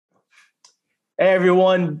Hey,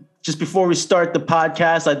 everyone. Just before we start the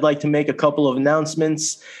podcast, I'd like to make a couple of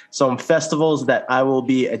announcements. Some festivals that I will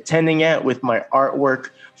be attending at with my artwork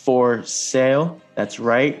for sale. That's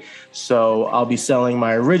right. So I'll be selling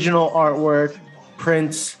my original artwork,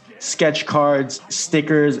 prints, sketch cards,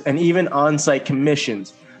 stickers, and even on-site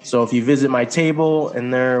commissions. So if you visit my table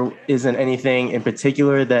and there isn't anything in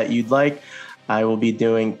particular that you'd like, I will be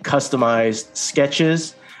doing customized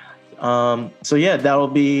sketches. So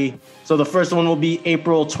the first one will be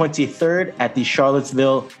April 23rd at the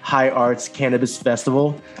Charlottesville High Arts Cannabis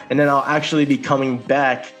Festival. And then I'll actually be coming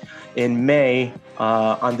back in May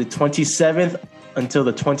on the 27th until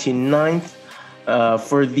the 29th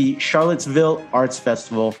for the Charlottesville Arts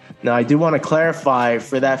Festival. Now, I do want to clarify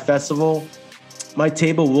for that festival, my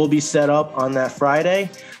table will be set up on that Friday,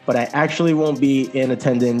 but I actually won't be in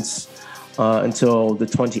attendance until the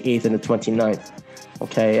 28th and the 29th.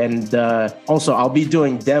 Okay, and also I'll be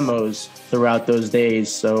doing demos throughout those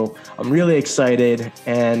days, so I'm really excited.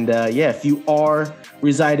 And if you are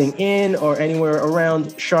residing in or anywhere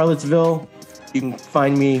around Charlottesville, you can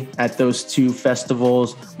find me at those two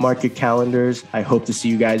festivals. Mark your calendars. I hope to see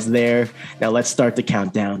you guys there. Now let's start the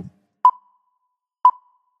countdown.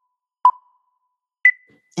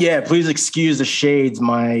 Yeah, please excuse the shades.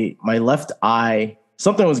 My left eye,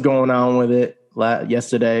 something was going on with it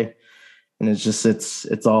yesterday. And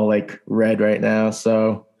it's all like red right now.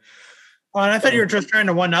 So, and I thought you were just trying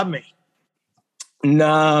to one-up me.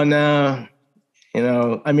 No.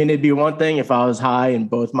 It'd be one thing if I was high and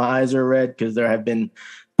both my eyes are red, because there have been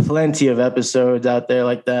plenty of episodes out there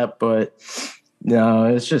like that. But no,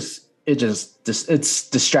 it's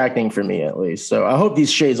distracting for me, at least. So I hope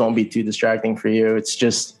these shades won't be too distracting for you. It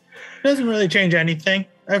doesn't really change anything.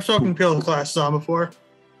 I've spoken to people with glasses on before.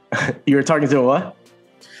 You were talking to a what?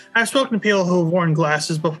 I've spoken to people who've worn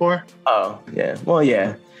glasses before. Oh, yeah. Well,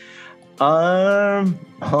 yeah.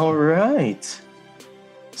 All right.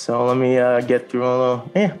 So let me get through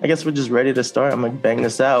I guess we're just ready to start. I'm going to bang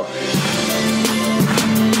this out.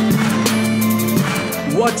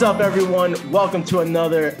 What's up, everyone? Welcome to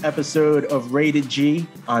another episode of Rated G.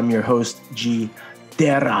 I'm your host, G.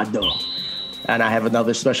 Terado. And I have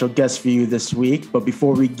another special guest for you this week. But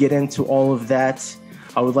before we get into all of that,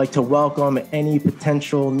 I would like to welcome any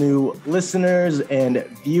potential new listeners and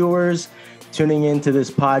viewers tuning into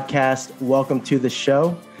this podcast. Welcome to the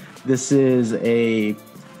show. This is a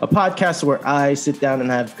podcast where I sit down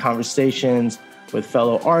and have conversations with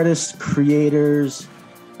fellow artists, creators,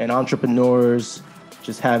 and entrepreneurs,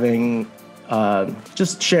 just sharing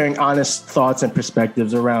honest thoughts and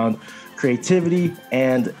perspectives around creativity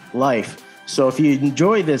and life. So if you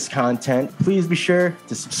enjoy this content, please be sure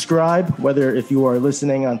to subscribe, whether if you are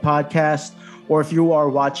listening on podcast or if you are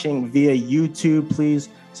watching via YouTube, please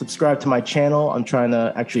subscribe to my channel. I'm trying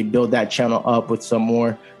to actually build that channel up with some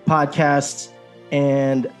more podcasts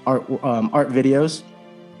and art videos.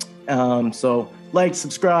 So like,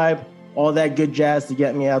 subscribe, all that good jazz to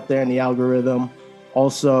get me out there in the algorithm.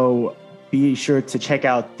 Also, be sure to check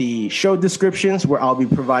out the show descriptions where I'll be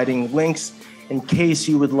providing links in case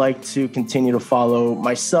you would like to continue to follow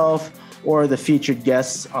myself or the featured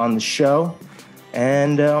guests on the show.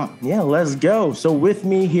 And let's go. So with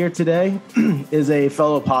me here today is a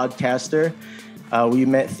fellow podcaster. We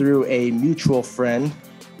met through a mutual friend.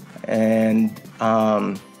 And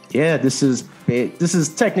this is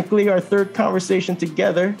technically our third conversation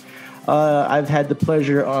together. I've had the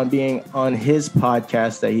pleasure on being on his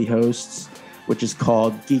podcast that he hosts, which is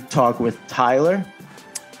called Geek Talk with Tyler.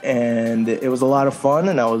 And it was a lot of fun,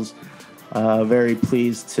 and I was very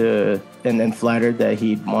pleased to and flattered that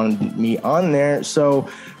he wanted me on there. So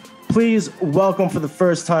please welcome for the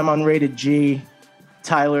first time on Rated G,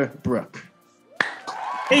 Tyler Brooke.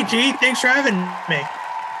 Hey, G, thanks for having me.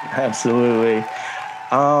 Absolutely.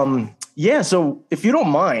 So if you don't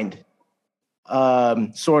mind,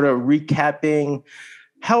 sort of recapping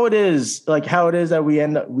how it is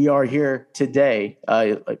that we are here today.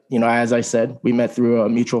 As I said, we met through a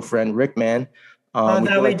mutual friend, Rick Man.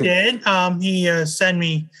 We did. He sent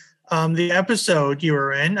me the episode you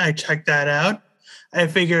were in. I checked that out. I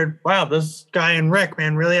figured, wow, this guy and Rick,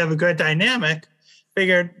 man, really have a good dynamic.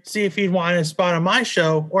 Figured, see if he'd want a spot on my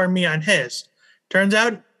show or me on his. Turns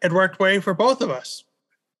out it worked way for both of us.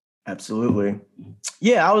 Absolutely.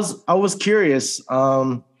 Yeah, I was curious,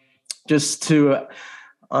 just to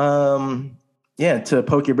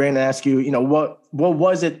poke your brain and ask you, what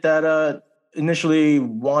was it that initially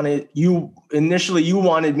you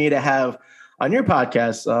wanted me to have on your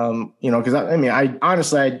podcast? Because I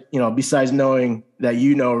honestly, besides knowing that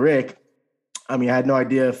Rick, I had no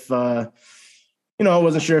idea if I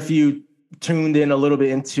wasn't sure if you tuned in a little bit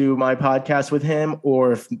into my podcast with him,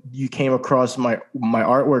 or if you came across my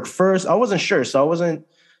artwork first. I wasn't sure, so I wasn't.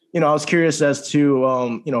 I was curious as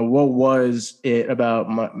to what was it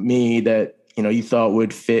about me that you thought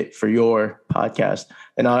would fit for your podcast.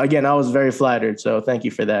 And again, I was very flattered, so thank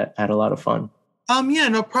you for that. I had a lot of fun. Yeah,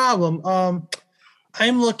 no problem.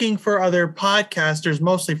 I'm looking for other podcasters,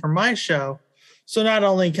 mostly for my show. So not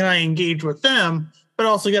only can I engage with them, but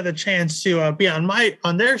also get the chance to be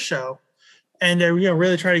on their show, and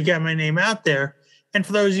really try to get my name out there. And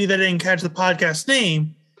for those of you that didn't catch the podcast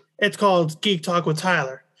name, it's called Geek Talk with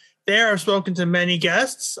Tyler. There, I've spoken to many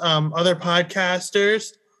guests, other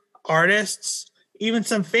podcasters, artists, even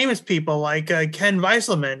some famous people like Ken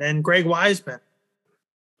Weiselman and Greg Wiseman.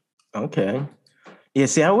 Okay. Yeah,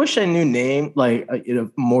 see, I wish I knew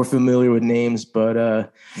more familiar with names,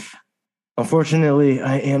 but unfortunately,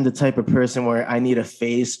 I am the type of person where I need a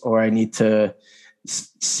face or I need to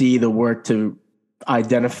see the work to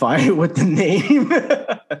identify with the name.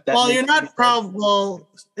 Well, you're not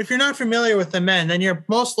if you're not familiar with the men, then you're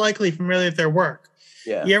most likely familiar with their work.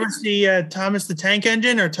 Yeah. You ever see Thomas the Tank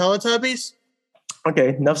Engine or Teletubbies?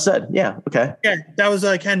 Okay, enough said. Yeah, okay. Yeah, that was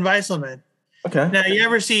Ken Weiselman. Okay. Now, you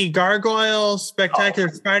ever see Gargoyles, Spectacular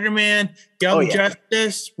Spider-Man, Young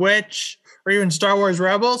Justice, Witch, or even Star Wars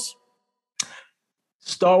Rebels?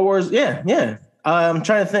 Star Wars, yeah. I'm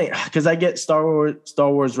trying to think because I get Star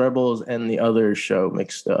Wars Rebels and the other show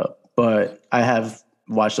mixed up, but I have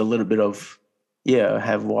watched a little bit of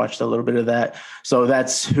that. So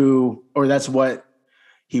that's what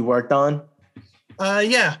he worked on.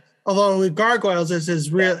 Yeah. Although with Gargoyles is his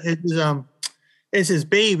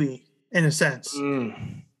baby in a sense.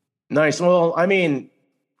 Nice. Well, I mean,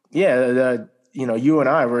 yeah, you and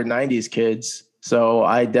I were 90s kids, so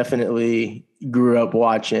I definitely grew up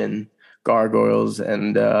watching Gargoyles,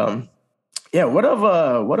 and what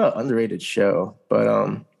an underrated show. But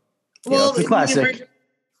it's a classic.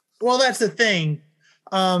 Well, that's the thing.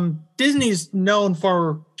 Disney's known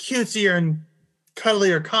for cutesier and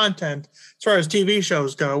cuddlier content as far as TV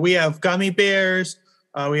shows go. We have Gummy Bears,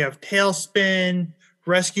 we have Tailspin,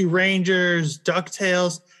 Rescue Rangers,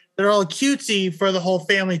 DuckTales. They're all cutesy for the whole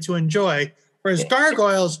family to enjoy. Whereas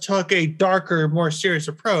Gargoyles took a darker, more serious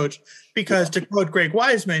approach because, to quote Greg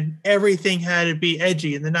Wiseman, everything had to be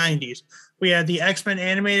edgy in the 90s. We had the X-Men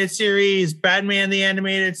animated series, Batman the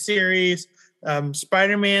animated series,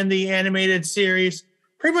 Spider-Man the animated series.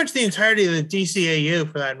 Pretty much the entirety of the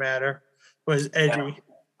DCAU, for that matter, was edgy.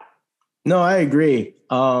 Yeah. No, I agree.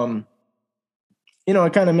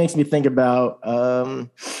 It kind of makes me think about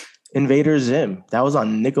Invader Zim. That was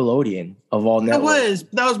on Nickelodeon of all networks.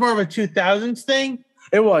 That was more of a 2000s thing.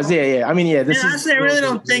 It was, yeah. I mean, yeah. Honestly, I really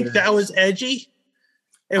don't think that was edgy.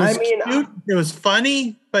 It was cute. It was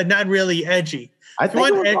funny, but not really edgy. I think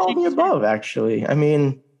it was all the above, actually. I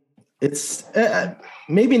mean, it's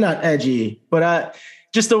maybe not edgy, but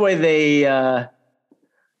just the way they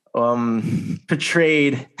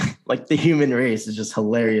portrayed like the human race is just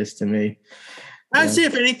hilarious to me. I'd say,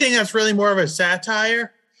 if anything, that's really more of a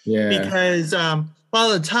satire. Yeah. Because a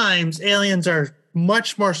lot of the times, aliens are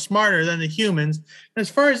much more smarter than the humans. And as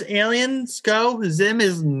far as aliens go, Zim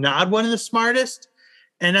is not one of the smartest.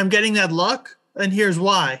 And I'm getting that look. And here's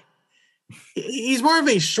why. He's more of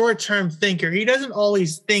a short-term thinker. He doesn't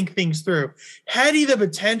always think things through. Had he the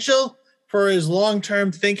potential for his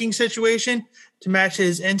long-term thinking situation to match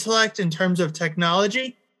his intellect in terms of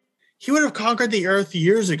technology, he would have conquered the Earth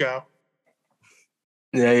years ago.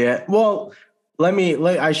 Yeah. Well,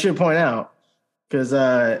 I should point out, because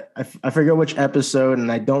I forget which episode,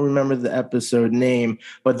 and I don't remember the episode name,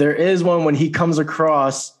 but there is one when he comes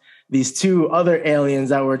across these two other aliens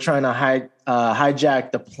that were trying to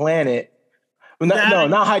hijack the planet. Well,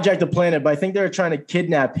 not hijack the planet, but I think they were trying to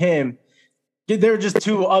kidnap him. They were just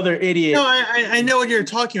two other idiots. No, I know what you're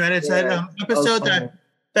talking about. It's that episode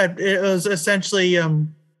that it was essentially, I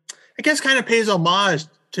guess, kind of pays homage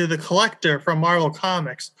to the Collector from Marvel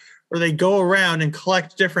Comics, where they go around and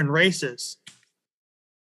collect different races.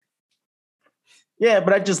 Yeah,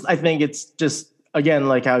 but I think it's just, again,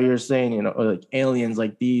 like how you're saying, like aliens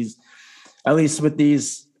like these, at least with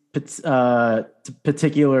these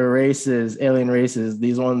particular races, alien races,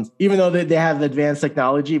 these ones, even though they have advanced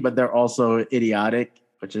technology, but they're also idiotic,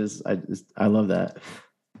 which is, I love that.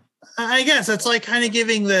 I guess that's like kind of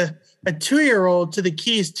giving a 2-year-old to the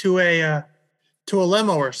keys to a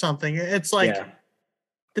limo or something. It's like,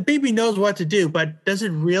 the baby knows what to do, but does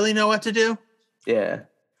it really know what to do? Yeah.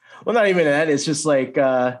 Well, not even that. It's just like,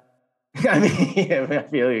 I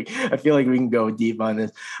feel like we can go deep on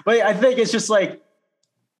this, but I think it's just like,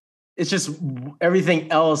 it's just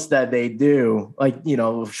everything else that they do. Like, you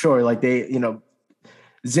know, sure, like they, you know,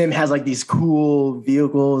 Zim has like these cool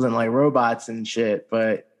vehicles and like robots and shit,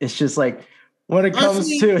 but it's just like when it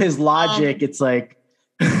comes to his logic, it's like,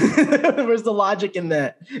 where's the logic in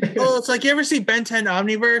that? Oh, it's like, you ever see Ben 10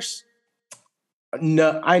 Omniverse?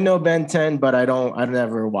 No, I know Ben 10, but I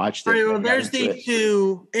never watched it. All right, well, there's the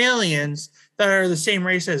two aliens that are the same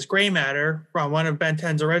race as Gray Matter from one of Ben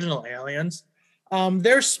 10's original aliens.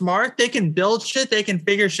 They're smart. They can build shit. They can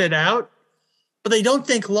figure shit out, but they don't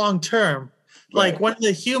think long term. Like one of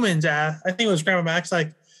the humans asked, I think it was Grandma Max,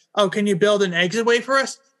 like, oh, can you build an exit way for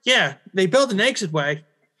us? Yeah, they build an exit way,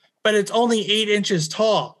 but it's only 8 inches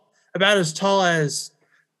tall, about as tall as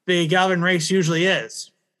the Galvan race usually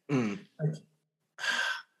is. I mean,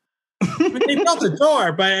 they built a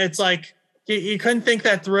door, but it's like you couldn't think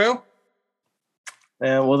that through.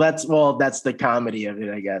 Yeah, well, that's the comedy of it,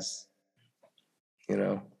 I guess. You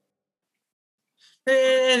know,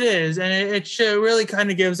 it is, and it really kind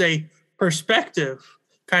of gives a perspective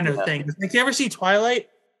kind of thing. Like, you ever see Twilight?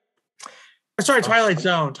 Sorry, Twilight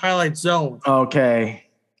Zone. Twilight Zone. Okay.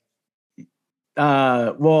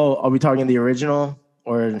 Well, are we talking the original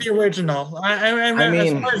or the original? I mean,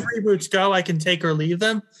 as far as reboots go, I can take or leave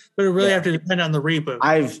them, but it really have to depend on the reboot.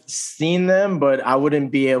 I've seen them, but I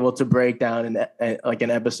wouldn't be able to break down like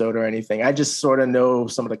an episode or anything. I just sort of know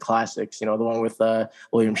some of the classics. You know, the one with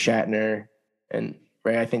William Shatner, and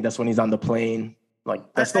right. I think that's when he's on the plane.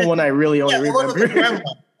 Like, that's the one I really only remember.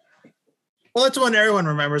 Well, that's the one everyone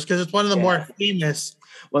remembers because it's one of the more famous.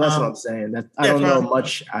 Well, that's what I'm saying. I don't know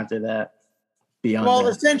much after that. Beyond that.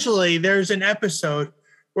 Essentially, there's an episode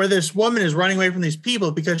where this woman is running away from these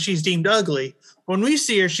people because she's deemed ugly. When we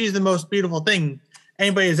see her, she's the most beautiful thing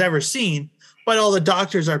anybody has ever seen. But all the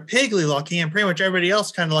doctors are pigly looking, and pretty much everybody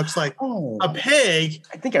else kind of looks like a pig.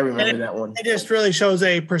 I think I remember that one. It just really shows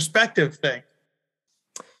a perspective thing.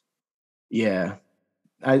 Yeah,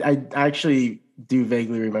 I actually do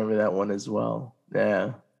vaguely remember that one as well.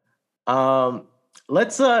 Yeah.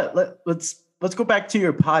 Let's go back to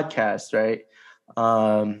your podcast, right?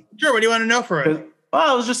 Sure. What do you want to know for it?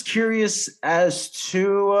 Well, I was just curious as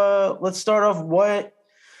to let's start off what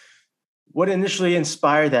initially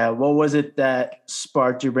inspired that. What was it that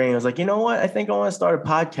sparked your brain? I was like, you know what? I think I want to start a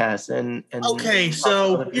podcast. And okay,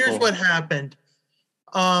 so here's what happened.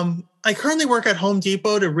 I currently work at Home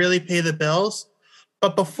Depot to really pay the bills.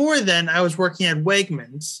 But before then, I was working at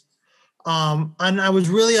Wegmans. And I was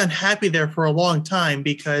really unhappy there for a long time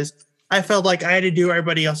because I felt like I had to do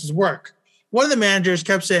everybody else's work. One of the managers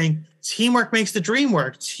kept saying, teamwork makes the dream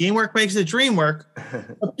work. Teamwork makes the dream work.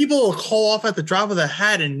 But people will call off at the drop of the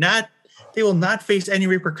hat and they will not face any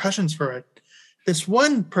repercussions for it. This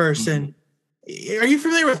one person, are you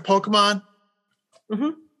familiar with Pokemon? Mm-hmm.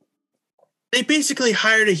 They basically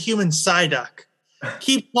hired a human Psyduck.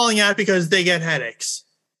 Keep calling out because they get headaches.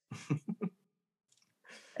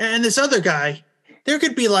 And this other guy, there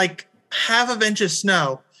could be like half an inch of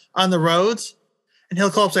snow on the roads, and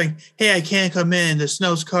he'll call up saying, hey, I can't come in.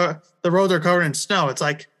 The roads are covered in snow. It's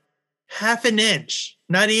like half an inch,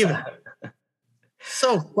 not even.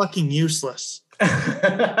 So fucking useless.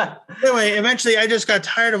 Anyway, eventually I just got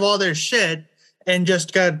tired of all their shit and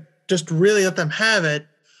just really let them have it,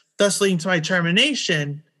 thus leading to my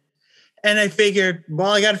termination. And I figured,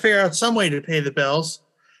 well, I got to figure out some way to pay the bills.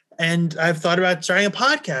 And I've thought about starting a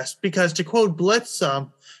podcast because, to quote Blitz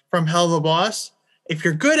from Hell of a Boss, if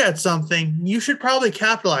you're good at something, you should probably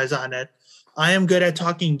capitalize on it. I am good at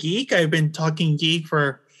talking geek. I've been talking geek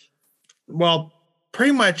for, well,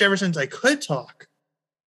 pretty much ever since I could talk.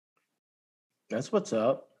 That's what's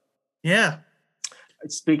up. Yeah.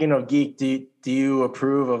 Speaking of geek, do you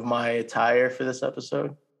approve of my attire for this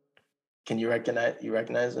episode? Can you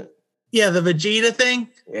recognize it? Yeah, the Vegeta thing.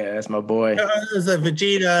 Yeah, that's my boy. It's a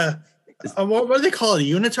Vegeta. What do they call it? A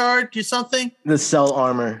unitard? Do something? The Cell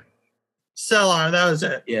Armor. Cell Armor. That was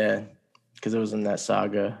it. Yeah, because it was in that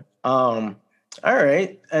saga. All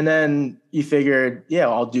right, and then you figured, yeah,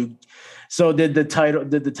 I'll do. So did the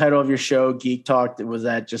title of your show Geek Talk? Was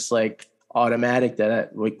that just like automatic?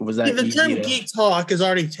 Was that the term Geek Talk is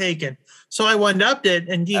already taken? So I one-upped it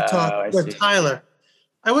and Geek Talk with Tyler.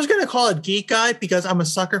 I was going to call it Geek Guy because I'm a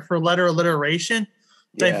sucker for letter alliteration.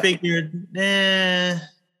 But I figured,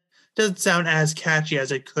 doesn't sound as catchy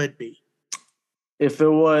as it could be. My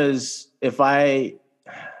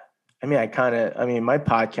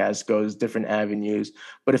podcast goes different avenues,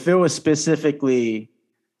 but if it was specifically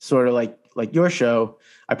sort of like your show,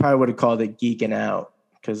 I probably would have called it Geeking Out.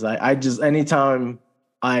 Because I just, anytime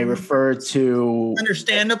I refer to...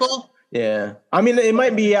 Understandable? Yeah. I mean, it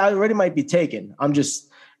might be taken. I'm just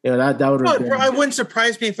that would have been. It wouldn't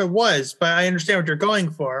surprise me if it was, but I understand what you're going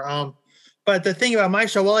for. But the thing about my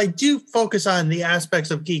show, well, I do focus on the aspects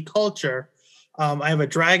of geek culture. I have a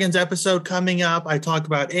Dragons episode coming up. I talk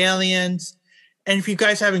about aliens. And if you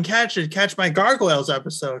guys haven't catch my Gargoyles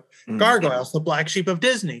episode. Gargoyles, the black sheep of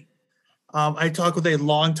Disney. I talked with a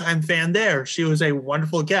longtime fan there. She was a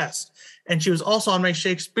wonderful guest. And she was also on my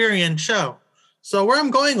Shakespearean show. So where I'm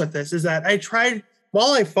going with this is that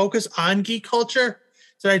while I focus on geek culture,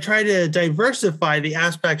 so I try to diversify the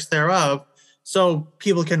aspects thereof so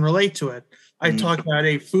people can relate to it. I talk about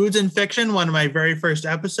foods and fiction, one of my very first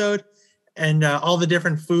episode, and all the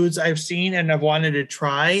different foods I've seen and I've wanted to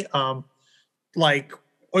try, like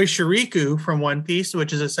oishiriku from One Piece,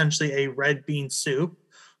 which is essentially a red bean soup.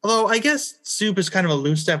 Although I guess soup is kind of a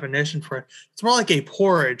loose definition for it. It's more like a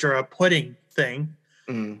porridge or a pudding thing.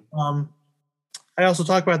 I also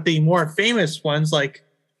talk about the more famous ones, like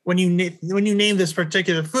when you name this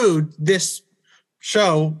particular food, this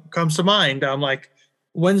show comes to mind. Like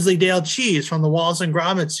Wensleydale cheese from the Wallace and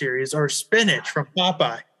Gromit series, or spinach from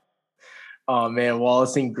Popeye. Oh man,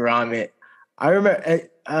 Wallace and Gromit. I remember,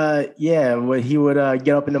 when he would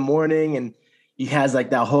get up in the morning and he has like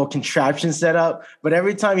that whole contraption set up. But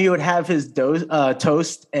every time he would have his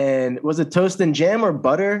toast, and was it toast and jam or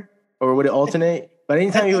butter, or would it alternate? But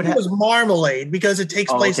anytime he would have, it was marmalade because it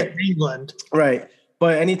takes place in England, right?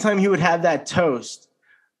 But anytime he would have that toast,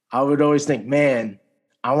 I would always think, man,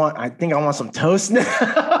 I think I want some toast now.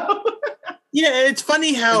 Yeah, it's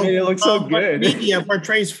funny how it looks so good. Media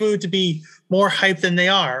portrays food to be more hype than they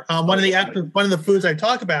are. One of the foods I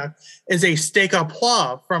talk about is a steak au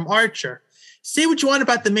poivre from Archer. Say what you want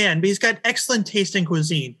about the man, but he's got excellent taste in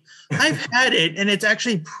cuisine. I've had it, and it's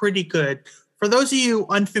actually pretty good. For those of you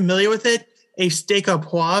unfamiliar with it, a steak au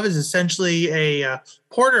poivre is essentially a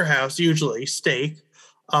porterhouse, usually steak,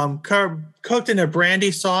 cooked in a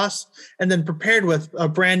brandy sauce and then prepared with a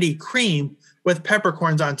brandy cream with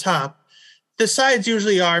peppercorns on top. The sides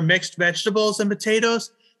usually are mixed vegetables and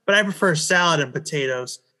potatoes, but I prefer salad and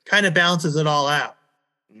potatoes. Kind of balances it all out.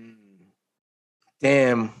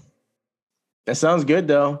 Damn. That sounds good,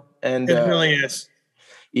 though. And it really is.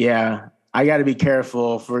 Yeah, I got to be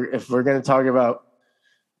careful if we're going to talk about.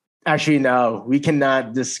 Actually, no, we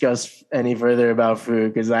cannot discuss any further about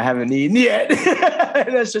food because I haven't eaten yet.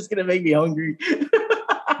 And that's just going to make me hungry.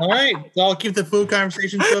 All right, so I'll keep the food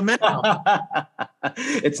conversation to a minimum.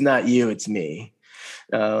 It's not you, it's me.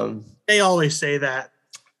 They always say that.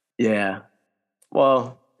 Yeah.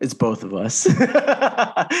 Well, it's both of us.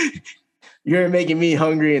 You're making me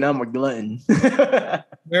hungry and I'm a glutton.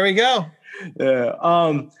 There we go.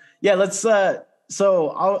 Yeah. Let's,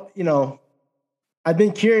 so I've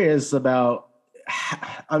been curious about,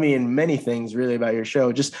 many things really about your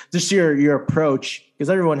show, just your approach, because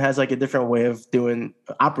everyone has like a different way of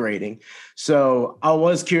operating. So I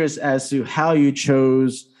was curious as to how you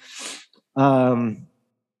chose,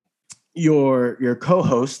 your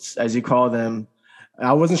co-hosts, as you call them.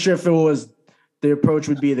 I wasn't sure if it was the approach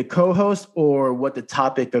would be the co-host or what the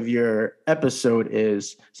topic of your episode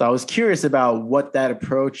is. So I was curious about what that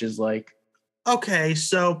approach is like. Okay,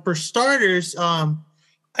 so for starters,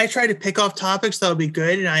 I try to pick off topics that'll be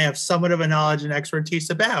good and I have somewhat of a knowledge and expertise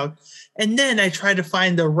about, and then I try to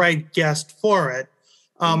find the right guest for it.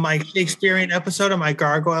 My Shakespearean episode and my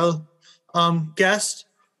Gargoyle guest,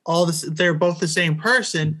 they're both the same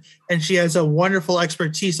person, and she has a wonderful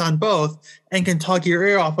expertise on both and can talk your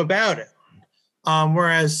ear off about it.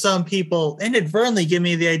 Whereas some people inadvertently give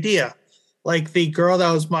me the idea, like the girl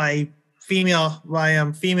that was my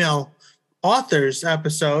female authors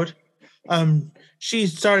episode. She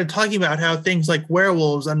started talking about how things like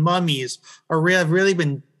werewolves and mummies have really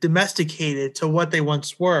been domesticated to what they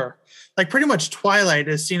once were. Like pretty much Twilight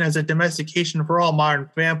is seen as a domestication for all modern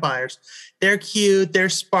vampires. They're cute, they're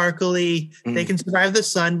sparkly, they can survive the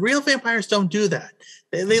sun. Real vampires don't do that.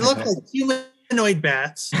 They look like humanoid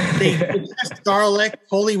bats. They ingest garlic,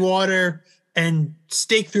 holy water, and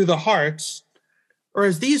stake through the hearts.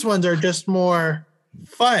 Whereas these ones are just more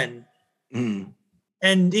fun.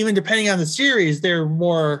 And even depending on the series, they're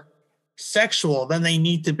more sexual than they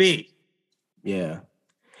need to be. Yeah.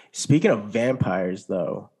 Speaking of vampires,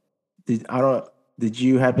 though, did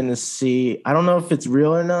you happen to see? I don't know if it's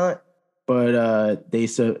real or not, but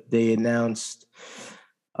they announced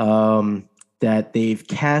that they've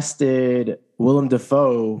casted Willem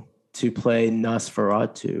Dafoe to play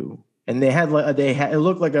Nosferatu, and it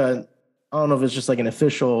looked like I don't know if it's just like an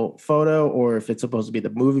official photo or if it's supposed to be the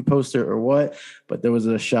movie poster or what, but there was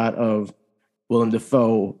a shot of Willem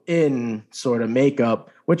Dafoe in sort of makeup,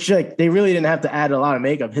 which like they really didn't have to add a lot of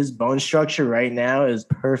makeup. His bone structure right now is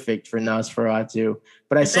perfect for Nosferatu.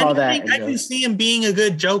 But I saw that. I can see him being a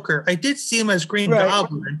good Joker. I did see him as Green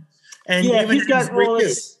Goblin, and yeah, even he's got. Well,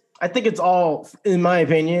 I think it's all, in my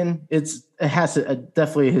opinion, it has to,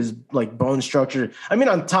 definitely his like bone structure. I mean,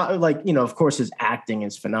 on top, like of course, his acting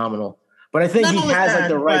is phenomenal, but I think he has like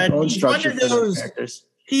the right bone structure for those characters.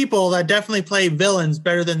 People that definitely play villains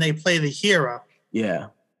better than they play the hero. Yeah.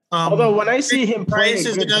 Although when I see him play, Price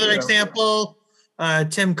is another example.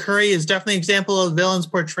 Tim Curry is definitely an example of villains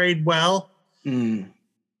portrayed well.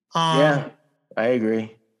 Yeah, I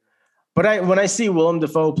agree. But when I see Willem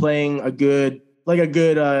Dafoe playing a good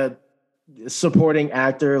supporting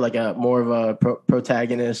actor, like a more of a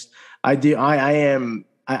protagonist, I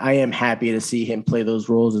am happy to see him play those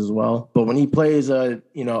roles as well. But when he plays a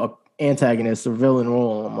antagonist or villain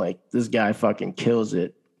role, I'm like, this guy fucking kills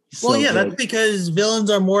it. That's because villains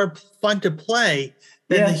are more fun to play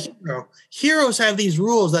than the hero. Heroes have these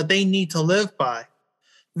rules that they need to live by.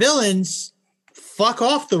 Villains fuck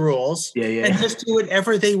off the rules and just do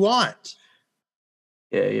whatever they want.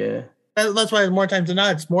 Yeah. That's why more times than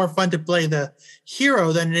not, it's more fun to play the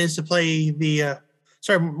hero than it is to play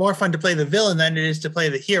more fun to play the villain than it is to play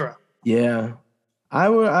the hero. Yeah. I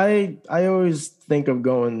always think of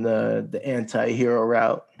going the anti-hero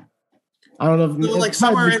route. I don't know. So like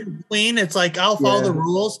somewhere in between, it's like I'll follow the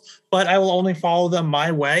rules, but I will only follow them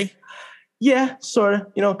my way. Yeah, sort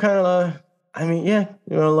of. Kind of. I mean,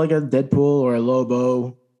 like a Deadpool or a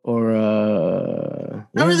Lobo or I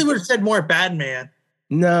really would have said more Batman.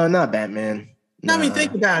 No, not Batman. Nah. I mean,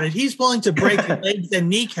 think about it. He's willing to break legs and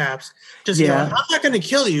kneecaps. I'm not going to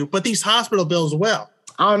kill you, but these hospital bills will.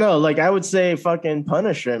 I don't know. Like I would say, fucking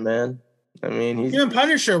Punisher, man. I mean, even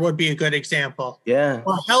Punisher would be a good example. Yeah.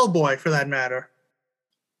 Or Hellboy, for that matter.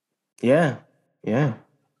 Yeah.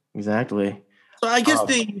 Exactly. So I guess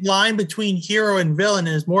the line between hero and villain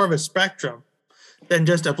is more of a spectrum than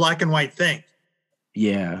just a black and white thing.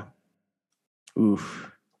 Yeah.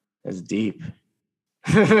 Oof. That's deep.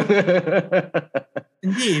 Indeed.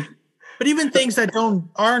 But even things that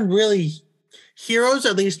aren't really heroes,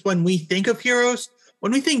 at least when we think of heroes,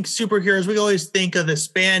 when we think superheroes, we always think of the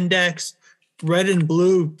spandex, red and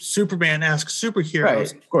blue Superman-esque superheroes.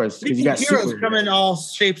 Right, of course. Because you got heroes come in all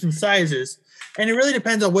shapes and sizes. And it really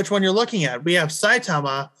depends on which one you're looking at. We have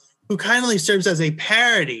Saitama, who kindly serves as a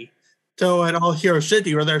parody to what all heroes should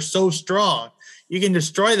be, where they're so strong. You can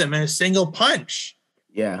destroy them in a single punch.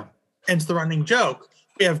 Yeah. Hence the running joke.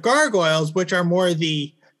 We have gargoyles, which are more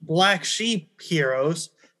the black sheep heroes.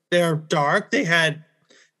 They're dark. They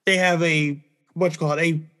have a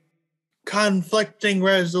conflicting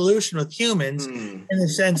resolution with humans in the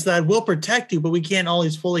sense that we'll protect you, but we can't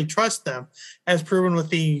always fully trust them, as proven with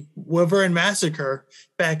the Wyvern Massacre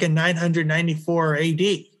back in 994 AD.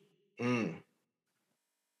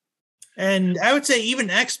 And I would say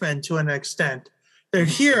even X-Men to an extent. They're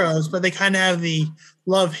heroes, but they kind of have the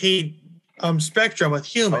love-hate spectrum with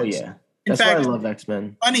humans. Oh, yeah. That's why I love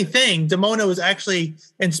X-Men. Funny thing, Demona was actually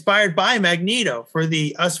inspired by Magneto for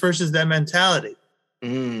the us versus them mentality.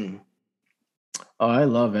 Oh, I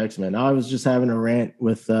love X-Men. I was just having a rant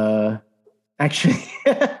with actually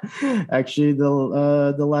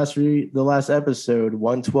the last episode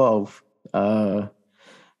 112.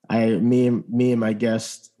 Me and my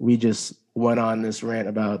guest, we just went on this rant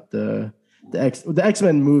about the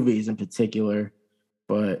X-Men movies in particular,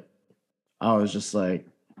 but I was just like,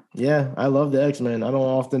 yeah, I love the X-Men. I don't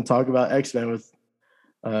often talk about X-Men with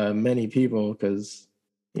many people because,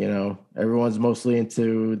 everyone's mostly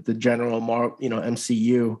into the general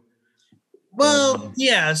MCU. Well,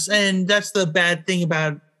 yes, and that's the bad thing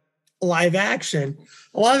about live action.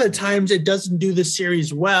 A lot of the times it doesn't do the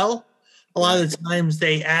series well. A lot of the times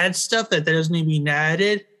they add stuff that doesn't even be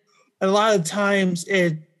added. And a lot of times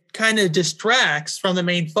it kind of distracts from the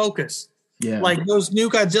main focus. Yeah. Like those new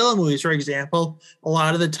Godzilla movies, for example, a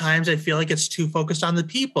lot of the times I feel like it's too focused on the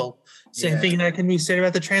people. Same thing that can be said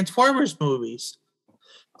about the Transformers movies.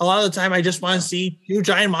 A lot of the time I just want to see two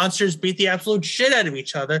giant monsters beat the absolute shit out of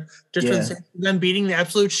each other, just for the sake of them beating the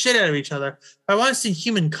absolute shit out of each other. If I want to see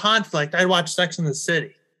human conflict, I'd watch Sex and the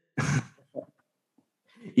City.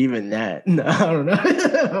 Even that. No, I don't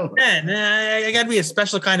know. I got to be a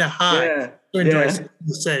special kind of high to enjoy Sex and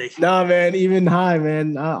the City. No, man, even high,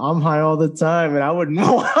 man. I'm high all the time, and I wouldn't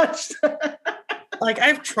watch that. Like,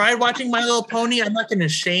 I've tried watching My Little Pony. I'm not going to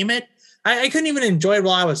shame it. I couldn't even enjoy it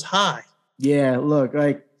while I was high. Yeah, look,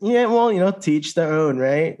 teach their own,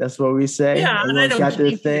 right? That's what we say. Yeah, and I don't got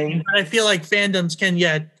their thing. But I feel like fandoms can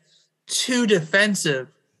get too defensive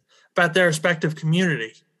about their respective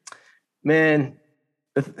community. Man,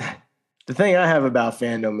 the thing I have about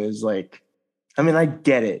fandom is like, I mean, I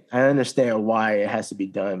get it. I understand why it has to be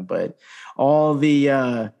done, but all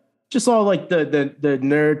the just all like the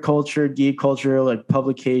nerd culture, geek culture, like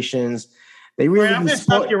publications, they All right, really I'm going to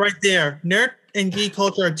stop you right there. Nerd and geek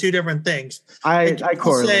culture are two different things. I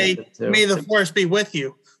correlate say, it too. may the force be with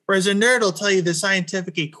you. Whereas a nerd will tell you the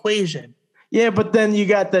scientific equation. Yeah, but then you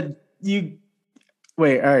got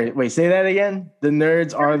wait, say that again. The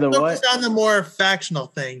nerds are the what? Focus on the more factional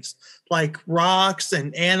things like rocks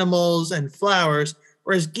and animals and flowers,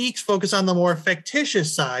 whereas geeks focus on the more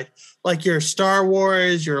fictitious side, like your Star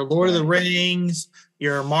Wars, your Lord of the Rings,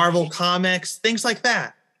 your Marvel comics, things like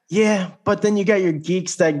that. Yeah, but then you got your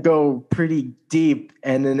geeks that go pretty deep,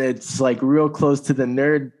 and then it's like real close to the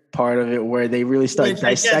nerd part of it where they really start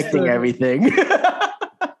dissecting everything.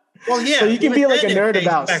 Well, yeah. So you can be like a nerd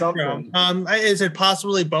about something. Is it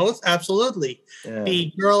possibly both? Absolutely. Yeah.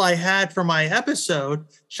 The girl I had for my episode,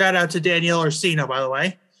 shout out to Danielle Orsino, by the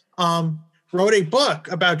way, wrote a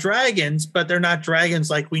book about dragons, but they're not dragons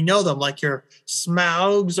like we know them, like your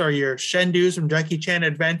Smaugs or your Shendus from Jackie Chan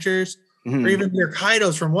Adventures, or even your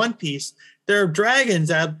Kaidos from One Piece. They're dragons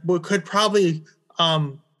that could probably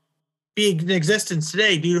be in existence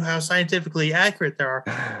today due to how scientifically accurate they are.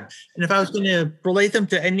 And if I was going to relate them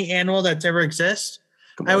to any animal that's ever exists,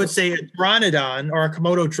 I would say a Pteranodon or a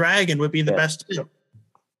Komodo dragon would be the best too.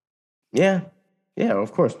 Yeah. Yeah,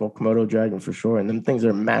 of course. Well, Komodo dragon for sure. And them things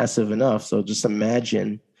are massive enough. So just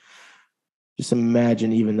imagine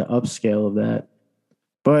even the upscale of that.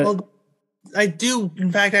 But I do,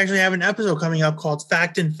 in fact, actually have an episode coming up called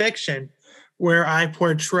Fact and Fiction, where I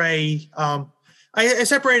portray I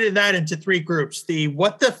separated that into three groups. The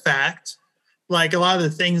what the fact, like a lot of the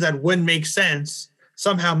things that wouldn't make sense,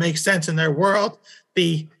 somehow make sense in their world.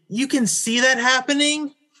 The you can see that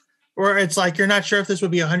happening, or it's like you're not sure if this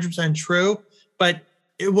would be 100% true, but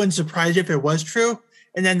it wouldn't surprise you if it was true.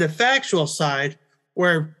 And then the factual side,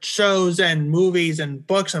 where shows and movies and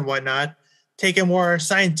books and whatnot take a more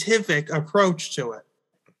scientific approach to it.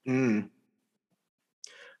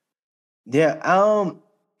 Yeah.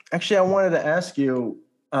 Actually, I wanted to ask you,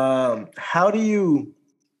 how do you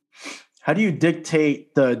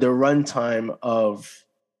dictate the runtime of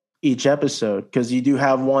each episode? Because you do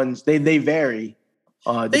have ones, they vary.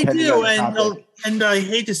 They do, and I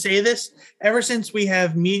hate to say this, ever since we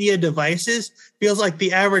have media devices, feels like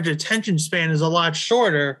the average attention span is a lot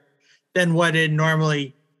shorter than what it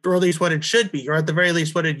normally, or at least what it should be, or at the very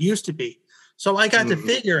least what it used to be. So I got to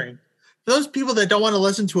figuring, for those people that don't want to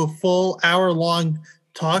listen to a full hour-long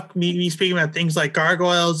talk, me speaking about things like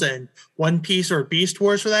gargoyles and One Piece or Beast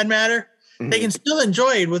Wars for that matter, they can still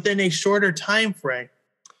enjoy it within a shorter time frame.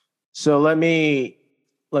 So let me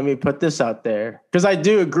put this out there, because I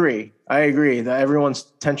do agree. I agree that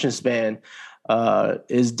everyone's attention span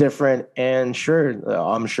is different, and sure,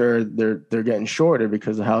 I'm sure they're getting shorter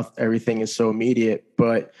because of how everything is so immediate.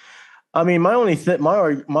 But I mean, my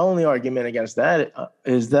only argument against that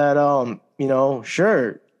is that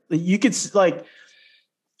sure, you could like.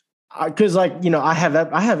 Because I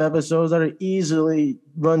have episodes that are easily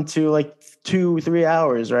run to like 2-3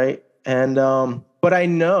 hours, right? And but I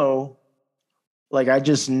know, like I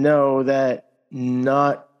just know that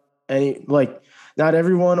not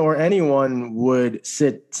everyone or anyone would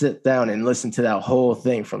sit down and listen to that whole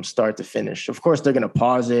thing from start to finish. Of course, they're gonna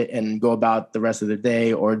pause it and go about the rest of their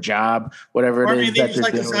day or job, whatever it is. They just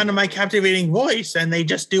like the sound of my captivating voice, and they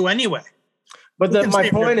just do anyway. But my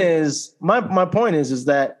point is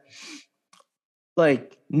that,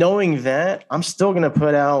 like, knowing that, I'm still going to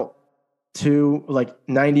put out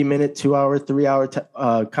 90-minute, 2-hour,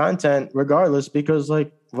 3-hour content regardless, because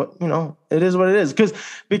like, it is what it is. Because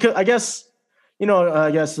I guess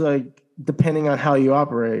like depending on how you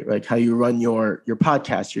operate, like how you run your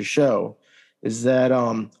podcast, your show, is that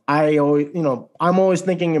I'm always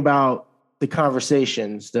thinking about the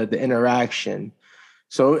conversations, the interaction.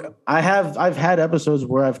 So I've had episodes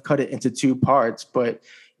where I've cut it into 2 parts, but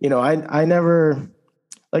I never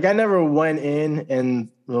went in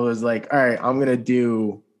and was like, all right, I'm going to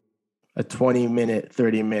do a 20-minute,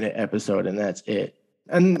 30-minute episode and that's it.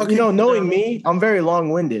 And, knowing me, I'm very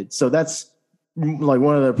long-winded. So that's like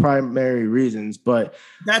one of the primary reasons, but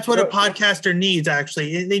that's what a podcaster needs.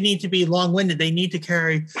 Actually, they need to be long-winded. They need to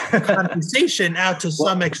carry the conversation out to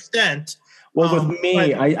some extent. Well, with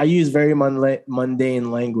me, I use very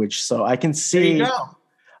mundane language, so I can see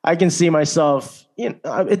myself.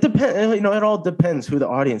 It depends. It all depends who the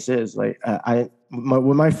audience is. Like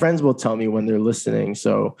my friends will tell me when they're listening.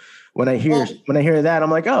 So when I hear that,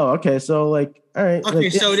 I'm like, oh, okay. So like, all right. Okay.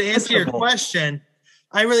 So to answer your question,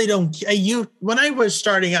 I really don't. When I was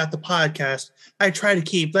starting out the podcast, I try to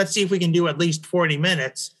keep. Let's see if we can do at least 40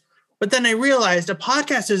 minutes. But then I realized a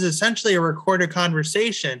podcast is essentially a recorded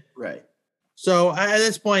conversation. Right. So at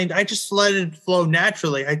this point, I just let it flow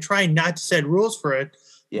naturally. I try not to set rules for it,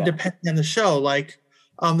 depending on the show. Like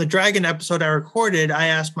the Dragon episode I recorded, I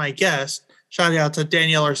asked my guest, shout out to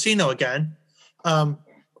Danielle Orsino again,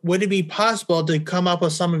 would it be possible to come up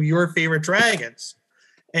with some of your favorite dragons?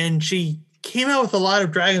 And she came out with a lot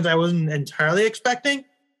of dragons I wasn't entirely expecting.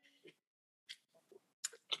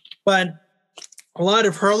 But a lot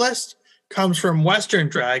of her list comes from Western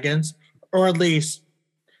dragons, or at least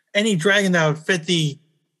any dragon that would fit the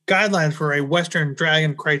guidelines for a Western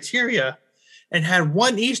dragon criteria, and had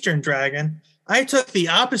one Eastern dragon. I took the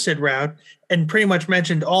opposite route and pretty much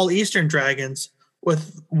mentioned all Eastern dragons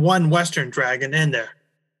with one Western dragon in there.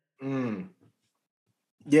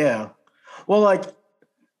 Yeah. Well, like,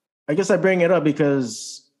 I guess I bring it up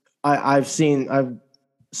because I've seen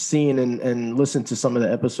and listened to some of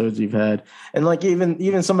the episodes you've had, and like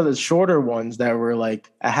even some of the shorter ones that were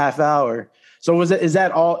like a half hour. So is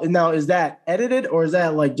that edited, or is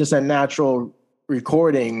that like just a natural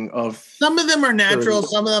recording of? Some of them are natural.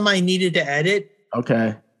 Some of them I needed to edit.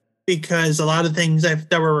 Okay. Because a lot of things that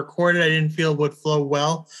were recorded, I didn't feel would flow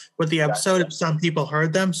well with the episode if some people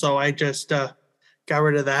heard them. So I just got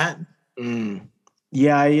rid of that.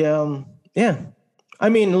 Yeah. Yeah. I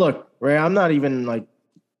mean, look, Ray, I'm not even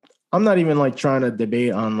trying to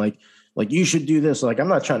debate on like you should do this. Like, I'm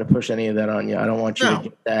not trying to push any of that on you. I don't want you to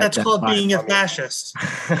get that. That's called being a fascist.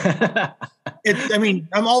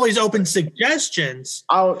 I'm always open suggestions.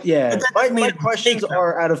 My questions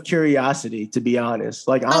are out of curiosity, to be honest.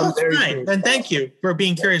 Like, I'm very fine. And thank you for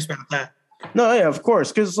being curious about that. No, yeah, of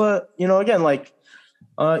course. Because, again, like,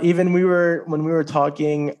 even when we were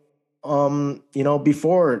talking,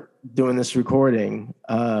 before doing this recording,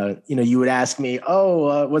 you would ask me,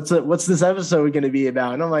 what's this episode going to be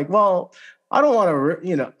about? And I'm like, well, I don't want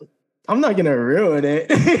to, I'm not going to ruin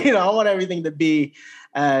it. I want everything to be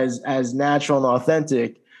as natural and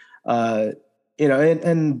authentic, and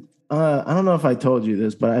I don't know if I told you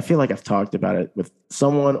this, but I feel like I've talked about it with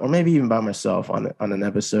someone, or maybe even by myself on an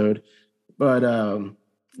episode. But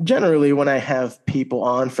generally, when I have people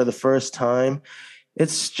on for the first time,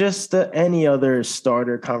 it's just any other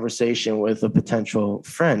starter conversation with a potential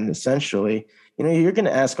friend, essentially. You're going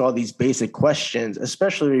to ask all these basic questions,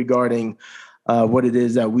 especially regarding what it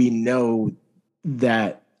is that we know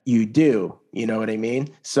that you do. You know what I mean?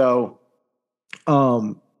 So,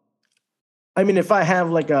 if I have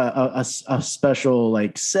like a special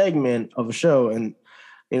like segment of a show, and,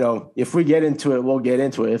 if we get into it, we'll get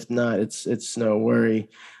into it. If not, it's no worry.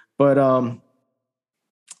 But,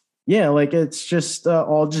 yeah, like, it's just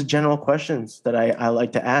all just general questions that I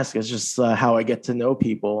like to ask. It's just how I get to know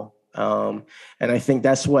people. And I think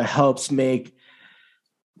that's what helps make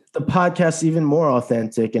the podcast even more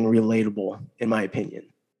authentic and relatable, in my opinion.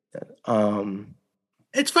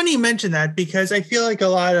 It's funny you mention that, because I feel like a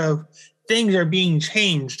lot of things are being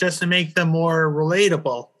changed just to make them more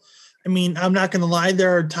relatable. I mean, I'm not going to lie.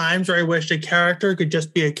 There are times where I wish a character could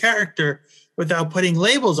just be a character without putting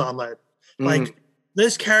labels on it. Like,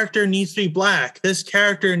 this character needs to be black. This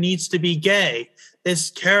character needs to be gay. This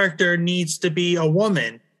character needs to be a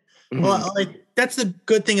woman. Well, like, that's the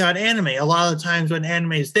good thing about anime. A lot of the times when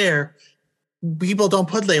anime is there, people don't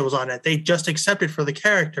put labels on it. They just accept it for the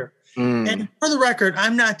character. And for the record,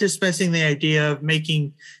 I'm not dismissing the idea of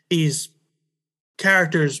making these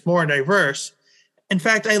characters more diverse. In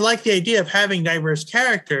fact, I like the idea of having diverse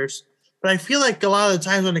characters, but I feel like a lot of the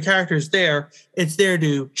times when the character's there, it's there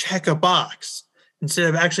to check a box instead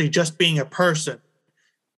of actually just being a person.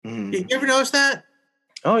 You ever notice that?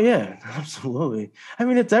 Oh, yeah, absolutely. I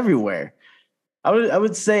mean, it's everywhere. I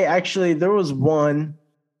would say, actually, there was one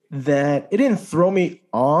that it didn't throw me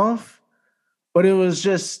off, but it was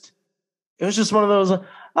just one of those,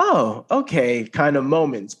 oh, okay, kind of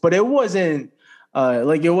moments. But it wasn't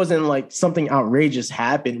like something outrageous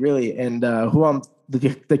happened, really. And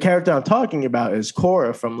the character I'm talking about is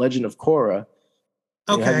Korra from Legend of Korra.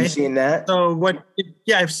 Okay. Have you seen that? So what?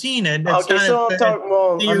 Yeah, I've seen it. It's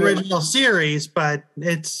the original series, but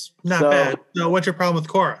it's not bad. So what's your problem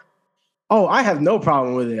with Korra? Oh, I have no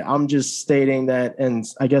problem with it. I'm just stating that, and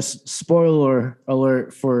I guess spoiler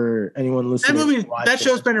alert for anyone listening. That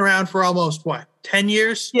show's been around for almost 10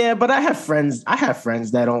 years? Yeah, but I have friends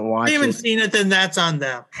that don't watch it. If you haven't seen it, then that's on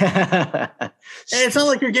them. It's not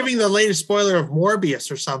like you're giving the latest spoiler of Morbius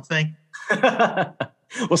or something.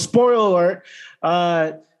 Well, spoiler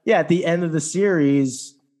alert. At the end of the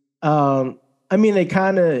series, they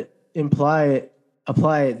kind of imply it.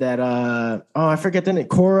 apply that. I forget the name.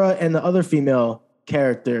 Korra and the other female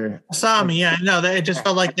character. Asami, yeah, no, it just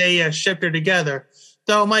felt like they shipped her together.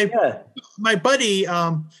 So my buddy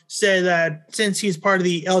said that since he's part of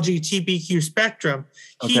the LGBTQ spectrum,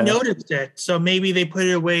 he noticed it. So maybe they put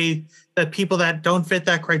it away that people that don't fit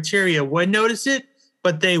that criteria would notice it,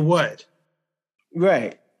 but they would.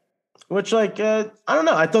 Right. Which, like, I don't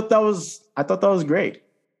know. I thought that was great.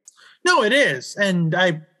 No, it is, and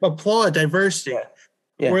I applaud diversity.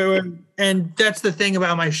 Yeah. And that's the thing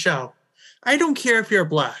about my show. I don't care if you're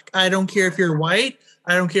black. I don't care if you're white.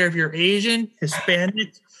 I don't care if you're Asian,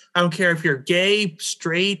 Hispanic. I don't care if you're gay,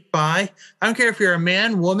 straight, bi. I don't care if you're a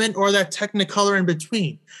man, woman, or that technicolor in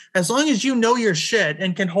between. As long as you know your shit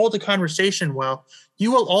and can hold a conversation well,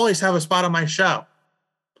 you will always have a spot on my show.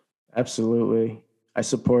 Absolutely. I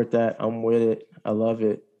support that. I'm with it. I love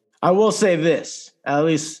it. I will say this, at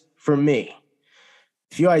least for me.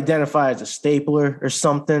 If you identify as a stapler or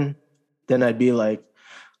something, then I'd be like,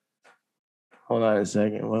 hold on a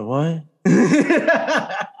second. What?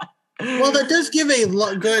 Well, that does give a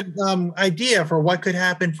good idea for what could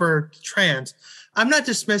happen for trans. I'm not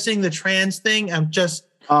dismissing the trans thing. I'm just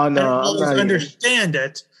I understand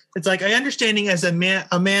it. It's like I understanding as a man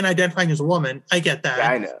identifying as a woman. I get that.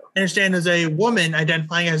 Yeah, I know. I understand as a woman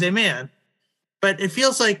identifying as a man. But it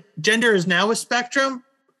feels like gender is now a spectrum.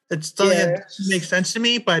 It's something that makes sense to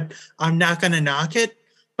me, but I'm not going to knock it.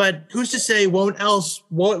 But who's to say what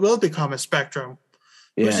will become a spectrum?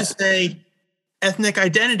 Yeah. Who's to say ethnic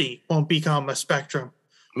identity won't become a spectrum?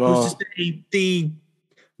 Well, who's to say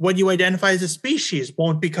what you identify as a species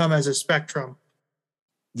won't become as a spectrum?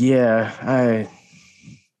 Yeah, I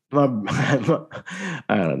don't know.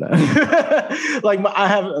 Like I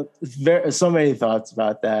have so many thoughts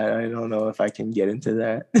about that. I don't know if I can get into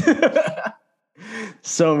that.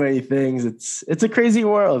 So many things. It's a crazy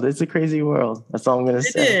world. It's a crazy world. That's all I'm going to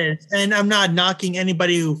say. It is. And I'm not knocking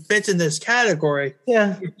anybody who fits in this category.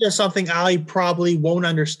 Yeah. It's just something I probably won't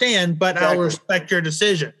understand, but I'll respect your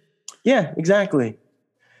decision. Yeah, exactly.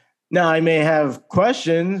 Now I may have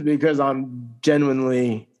questions because I'm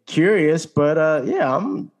genuinely curious, but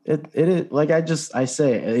it is like I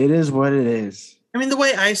say, it is what it is. I mean, the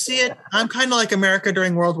way I see it, I'm kind of like America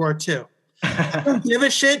during World War II. I don't give a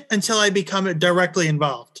shit until I become directly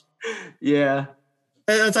involved. Yeah.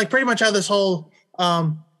 It's like pretty much how this whole,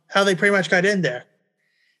 how they pretty much got in there.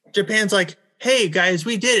 Japan's like, hey guys,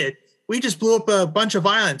 we did it. We just blew up a bunch of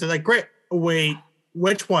islands. They're like, great. Wait,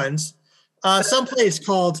 which ones? Some place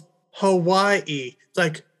called Hawaii. It's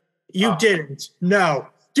like, you didn't. No.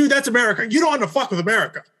 Dude, that's America. You don't want to fuck with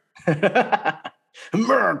America.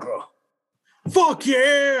 America. Fuck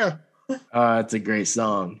yeah. It's a great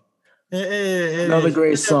song. Another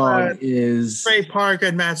great song is Trey Park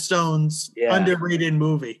and Matt Stone's underrated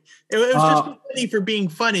movie. It was just funny for being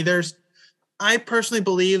funny. I personally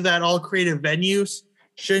believe that all creative venues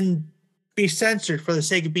shouldn't be censored for the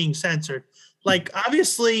sake of being censored. Like,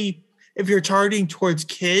 obviously, if you're targeting towards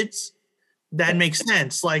kids, that makes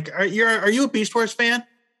sense. Like, are you a Beast Wars fan?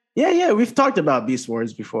 Yeah, we've talked about Beast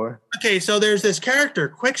Wars before. Okay, so there's this character,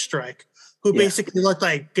 Quick Strike, who basically looked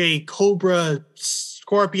like a Cobra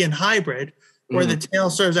Scorpion hybrid, where the tail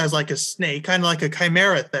serves as like a snake, kind of like a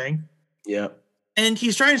chimera thing. Yeah. And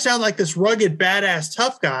he's trying to sound like this rugged, badass,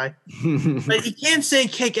 tough guy, but he can't say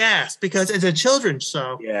kick ass because it's a children's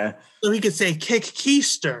show. Yeah. So he could say kick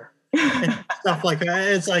keister and stuff like that.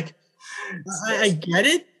 It's like, I get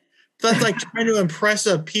it. That's like trying to impress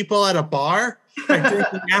people at a bar by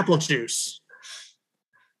drinking apple juice.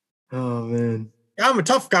 Oh, man. I'm a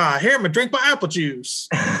tough guy. Here, I'm going to drink my apple juice.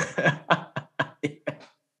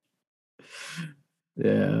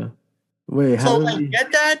 Yeah. Wait, so I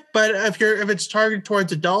get that, but if it's targeted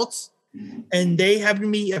towards adults and they happen to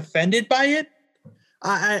be offended by it,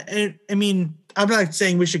 I mean, I'm not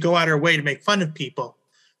saying we should go out our way to make fun of people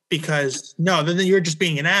because no, then you're just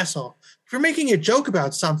being an asshole. If you're making a joke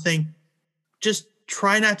about something, just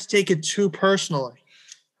try not to take it too personally.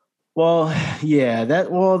 Well, yeah, that's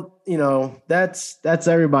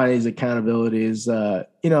everybody's accountability is,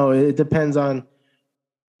 it depends on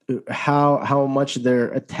how much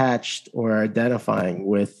they're attached or identifying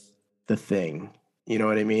with the thing. You know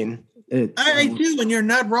what I mean? I do, and you're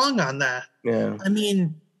not wrong on that. Yeah. I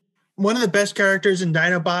mean, one of the best characters in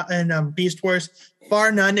Dinobot and Beast Wars,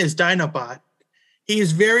 bar none, is Dinobot.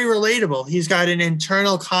 He's very relatable. He's got an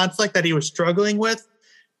internal conflict that he was struggling with.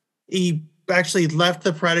 He actually left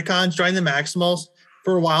the Predacons, joined the Maximals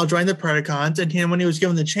for a while, joined the Predacons, and when he was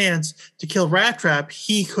given the chance to kill Rat Trap,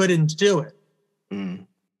 he couldn't do it. Mm.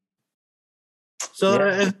 So,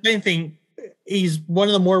 if anything, he's one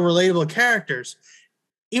of the more relatable characters.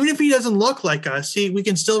 even if he doesn't look like us, we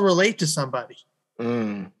can still relate to somebody.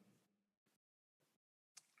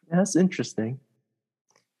 That's interesting.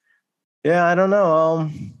 Yeah, I don't know.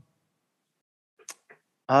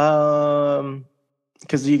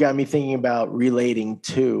 Because you got me thinking about relating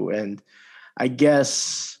to, and I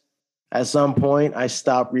guess at some point I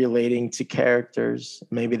stopped relating to characters.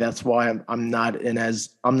 Maybe that's why I'm not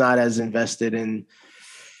as invested in.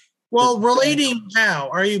 Well, relating how?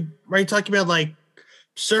 Are you talking about like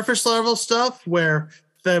surface level stuff where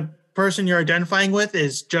the person you're identifying with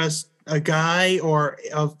is just a guy or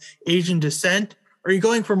of Asian descent? Or are you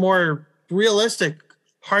going for more realistic,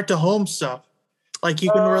 heart to home stuff? Like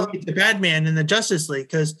you can relate to Batman in the Justice League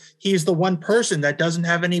because he's the one person that doesn't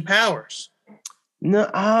have any powers. No,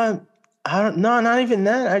 I don't. No, not even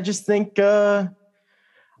that. I just think I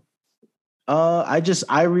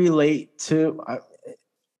relate to.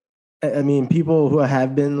 I mean, people who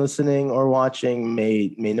have been listening or watching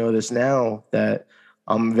may know this now that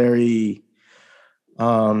I'm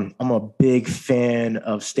a big fan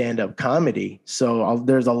of stand-up comedy. So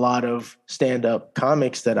there's a lot of stand-up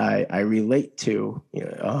comics that I relate to,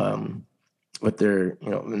 with their,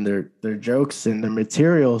 and their jokes and their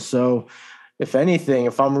material. So if anything,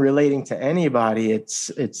 if I'm relating to anybody, it's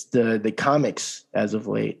the comics as of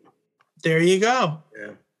late. There you go.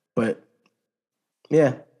 Yeah. But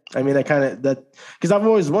yeah, I mean, I kind of because I've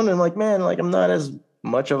always wondered, like, man, like I'm not as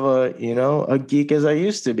much of a geek as I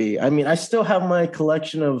used to be. I mean, I still have my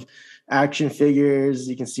collection of action figures.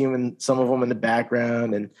 You can see some of them in the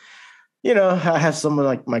background, and I have some of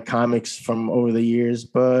like my comics from over the years,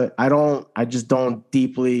 but I just don't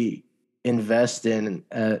deeply invest in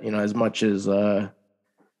as much as a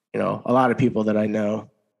lot of people that I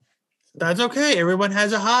know. That's okay. Everyone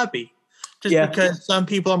has a hobby. Just because some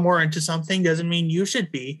people are more into something doesn't mean you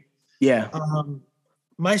should be. Yeah.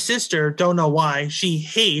 My sister, don't know why, she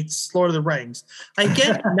hates Lord of the Rings. I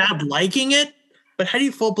get not liking it, but how do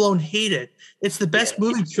you full-blown hate it? It's the best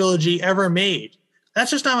movie trilogy ever made. That's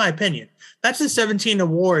just not my opinion. That's the 17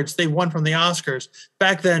 awards they won from the Oscars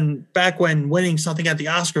back when winning something at the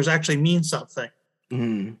Oscars actually means something.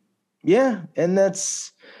 Mm-hmm. Yeah, and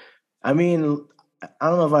that's, I mean, I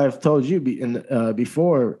don't know if I've told you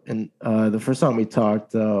before, and the first time we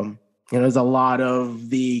talked, there's a lot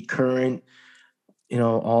of the current,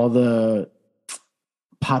 all the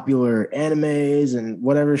popular animes and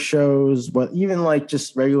whatever shows, but even like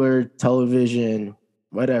just regular television,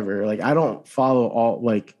 whatever. Like I don't follow all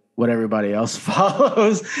like what everybody else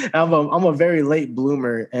follows. I'm a very late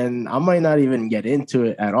bloomer, and I might not even get into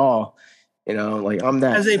it at all. Like I'm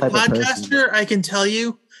that. As a podcaster, I can tell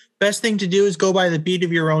you, best thing to do is go by the beat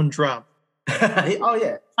of your own drum. Oh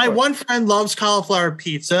yeah. My one friend loves cauliflower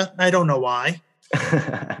pizza. I don't know why.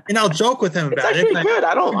 And I'll joke with him about it. It's good.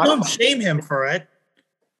 I don't shame him for it.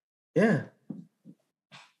 Yeah.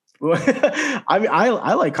 Well, I mean,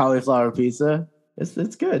 I like cauliflower pizza.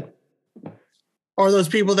 It's good. Or those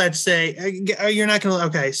people that say you're not going to.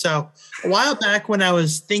 Okay, so a while back when I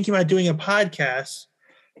was thinking about doing a podcast,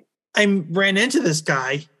 I ran into this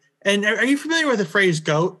guy. And are you familiar with the phrase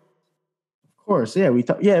 "goat"? Of course, yeah.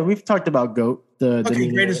 We've talked about goat. The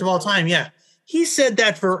greatest of all time. Yeah, he said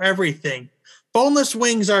that for everything. Boneless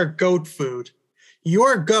wings are goat food.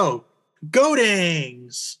 Your goat,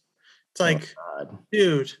 goatings. It's like,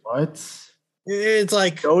 dude, what? It's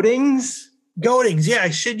like goatings. Goatings, yeah. I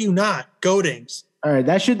shit you not, goatings. All right,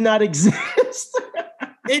 that should not exist.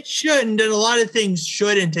 It shouldn't, and a lot of things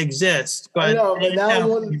shouldn't exist. But, that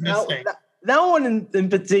one in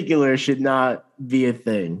particular should not be a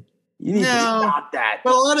thing. You need to stop that.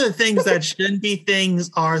 But a lot of the things that shouldn't be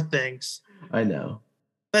things are things. I know.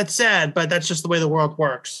 That's sad, but that's just the way the world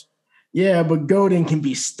works. Yeah, but goading can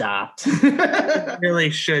be stopped. It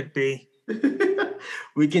really should be.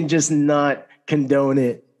 We can just not condone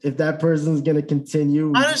it. If that person's going to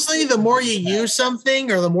continue. Honestly, the more you use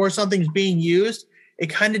something or the more something's being used, it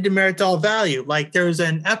kind of demerits all value. Like there was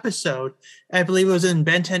an episode, I believe it was in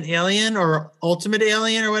Ben 10 Alien or Ultimate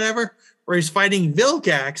Alien or whatever, where he's fighting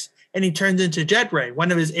Vilgax and he turns into Jet Ray,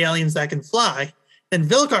 one of his aliens that can fly. Then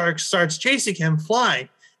Vilgax starts chasing him flying.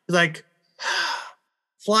 He's like,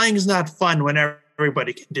 flying is not fun when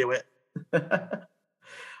everybody can do it.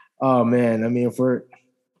 Oh man, I mean,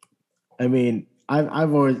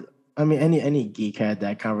 I've always, any geek had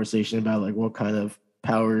that conversation about like what kind of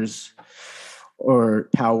powers or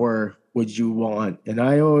power would you want, and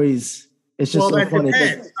I always, it's just so funny.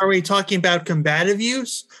 Are we talking about combative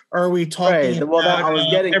use, or are we talking about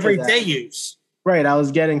everyday use? Right, I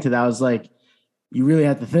was getting to that. I was like, you really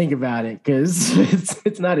have to think about it because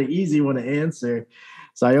it's not an easy one to answer.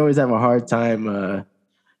 So I always have a hard time,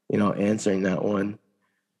 answering that one.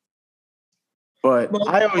 But Well,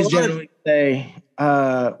 I always generally say,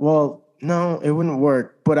 well, no, it wouldn't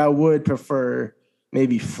work, but I would prefer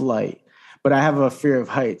maybe flight. But I have a fear of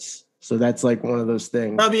heights. So that's like one of those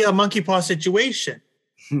things. That'll be a monkey paw situation.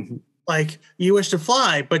 Like you wish to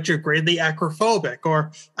fly, but you're greatly acrophobic,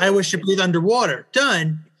 or I wish to breathe underwater.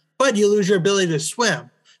 Done, but you lose your ability to swim.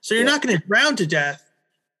 So you're not going to drown to death.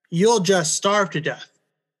 You'll just starve to death.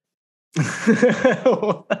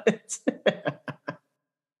 What?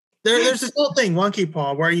 There's this whole thing, monkey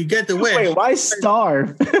paw, where you get the wish. Wait, why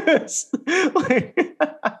starve?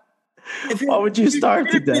 Why would you starve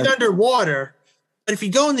to death? Underwater, but if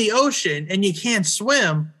you go in the ocean and you can't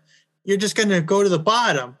swim, you're just going to go to the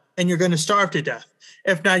bottom and you're going to starve to death.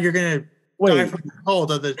 If not, you're going to die from the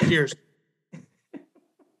cold of the tears.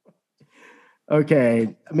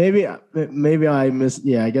 Okay, maybe I missed.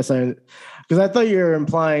 Yeah, I guess because I thought you were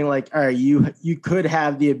implying like, all right, you could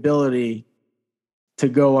have the ability to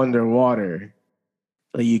go underwater,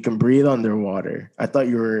 like you can breathe underwater. I thought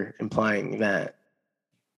you were implying that.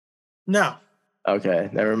 No. Okay,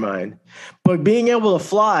 never mind. But being able to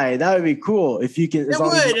fly, that would be cool if you can. And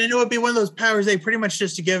it would be one of those powers they pretty much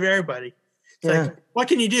just to give to everybody. It's like, what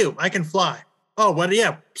can you do? I can fly. Oh, well,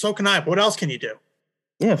 yeah, so can I. But what else can you do?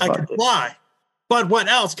 Yeah, I can fly. But what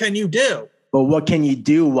else can you do? But what can you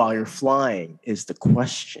do while you're flying is the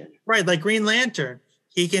question. Right, like Green Lantern.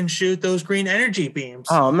 He can shoot those green energy beams.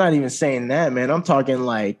 Oh, I'm not even saying that, man. I'm talking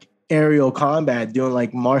like aerial combat, doing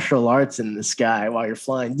like martial arts in the sky while you're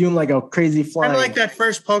flying, doing like a crazy flying. Kind of like that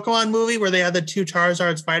first Pokemon movie where they had the two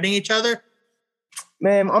Charizards fighting each other.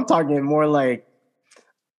 Man, I'm talking more like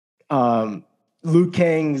Liu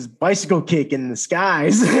Kang's bicycle kick in the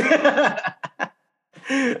skies.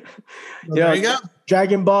 There you go.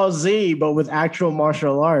 Dragon Ball Z, but with actual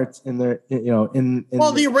martial arts in the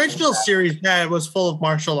the original series was full of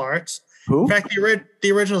martial arts. Who? In fact,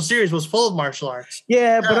 the original series was full of martial arts.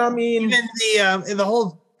 Yeah, but I mean, even in the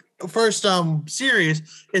whole first series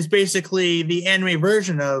is basically the anime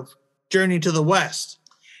version of Journey to the West.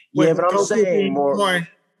 Yeah, but I'm saying more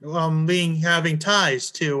having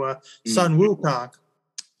ties to Sun Wukong.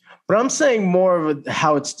 But I'm saying more of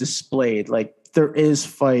how it's displayed. Like there is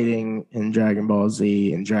fighting in Dragon Ball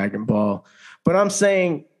Z and Dragon Ball, but I'm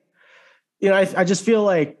saying, I just feel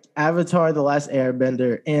like Avatar: The Last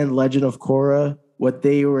Airbender and Legend of Korra, what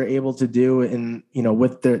they were able to do in,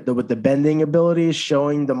 with the bending abilities,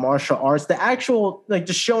 showing the martial arts, the actual, like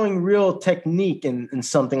just showing real technique and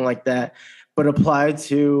something like that, but applied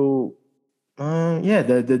to,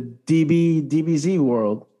 the DBZ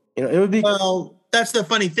world. It would be. Well, that's the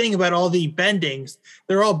funny thing about all the bendings.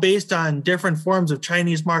 They're all based on different forms of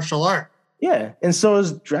Chinese martial art. Yeah, and so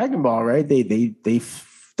is Dragon Ball, right?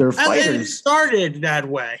 They're fighters. And it started that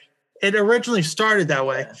way. It originally started that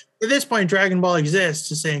way. Yeah. At this point, Dragon Ball exists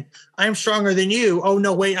to say, I'm stronger than you. Oh,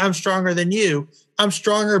 no, wait, I'm stronger than you. I'm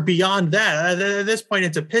stronger beyond that. At this point,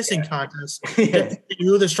 it's a pissing contest. Yeah.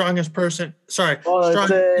 Who the strongest individual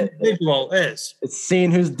is. It's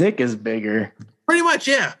seeing whose dick is bigger. Pretty much,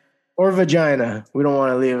 yeah. Or vagina. We don't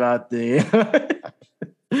want to leave out the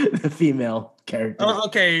the female character.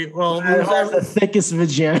 Okay, well, who has the thickest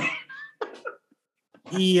vagina?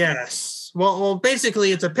 Yes. Well,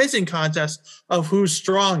 basically, it's a pissing contest of who's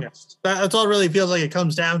strongest. That's all it really feels like it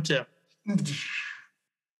comes down to.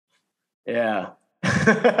 Yeah.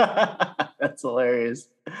 That's hilarious.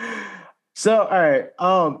 So, all right.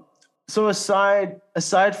 So aside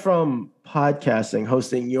from podcasting,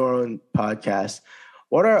 hosting your own podcast,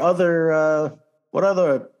 what other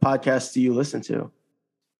podcasts do you listen to?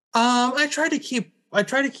 I try to keep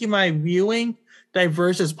my viewing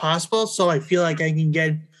diverse as possible, so I feel like I can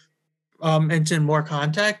get into more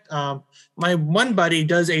contact. My one buddy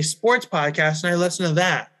does a sports podcast, and I listen to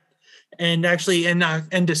that. And actually,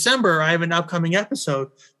 in December, I have an upcoming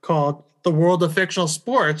episode called "The World of Fictional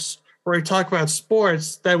Sports," where we talk about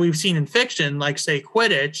sports that we've seen in fiction, like say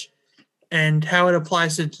Quidditch, and how it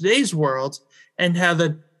applies to today's world, and how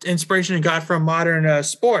the inspiration it got from modern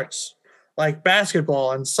sports like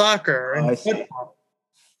basketball and soccer and football.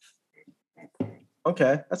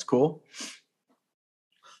 Okay, that's cool.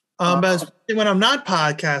 But when I'm not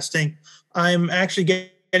podcasting, I'm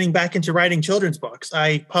actually getting back into writing children's books.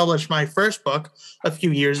 I published my first book a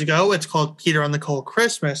few years ago. It's called Peter on the Cold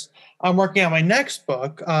Christmas. I'm working on my next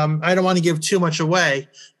book. I don't want to give too much away,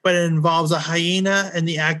 but it involves a hyena and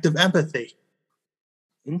the act of empathy.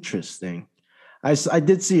 Interesting. I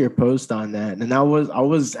did see your post on that, and I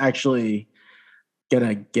was actually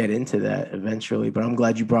gonna get into that eventually, but I'm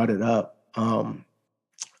glad you brought it up.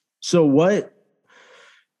 So what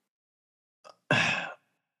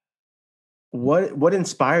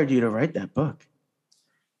inspired you to write that book?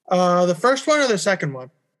 The first one or the second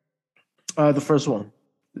one? The first one,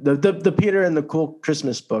 the Peter and the Cool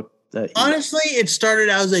Christmas book. Honestly, it started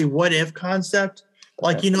out as a what if concept,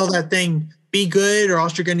 like that thing, be good or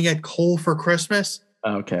else you're going to get coal for Christmas.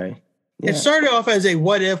 Okay. Yeah. It started off as a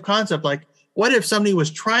what if concept, like what if somebody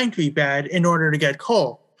was trying to be bad in order to get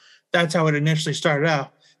coal? That's how it initially started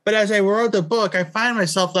out. But as I wrote the book, I find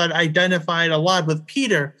myself that I identified a lot with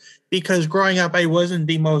Peter because growing up, I wasn't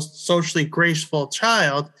the most socially graceful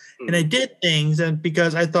child. And I did things and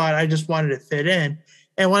because I thought I just wanted to fit in.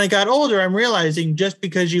 And when I got older, I'm realizing just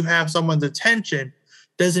because you have someone's attention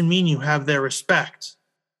doesn't mean you have their respect.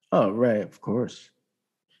 Oh, right. Of course.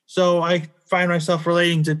 So I find myself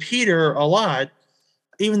relating to Peter a lot,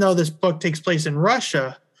 even though this book takes place in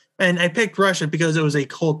Russia. And I picked Russia because it was a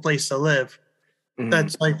cold place to live. Mm-hmm.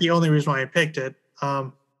 That's like the only reason why I picked it.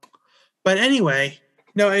 But anyway,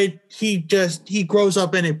 he grows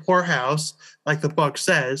up in a poorhouse, like the book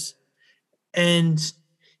says. And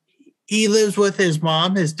he lives with his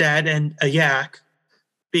mom, his dad, and a yak,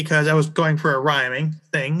 because I was going for a rhyming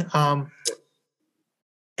thing.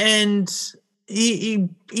 And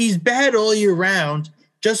he's bad all year round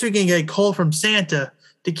just so he can get coal from Santa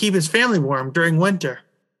to keep his family warm during winter.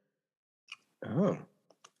 Oh.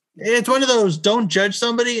 It's one of those don't judge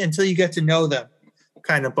somebody until you get to know them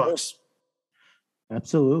kind of books.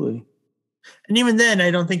 Absolutely. And even then,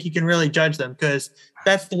 I don't think you can really judge them because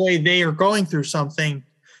that's the way they are going through something.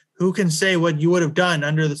 Who can say what you would have done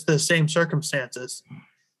under the same circumstances?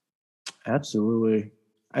 Absolutely.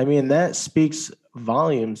 I mean, that speaks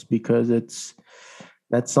volumes because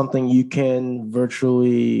that's something you can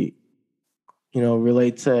virtually,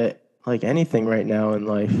 relate to like anything right now in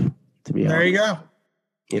life, to be honest. There you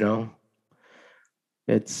go.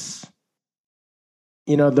 It's,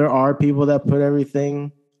 there are people that put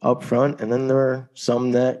everything up front and then there are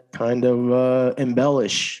some that kind of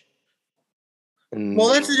embellish.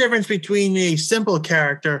 Well, that's the difference between a simple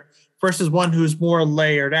character versus one who's more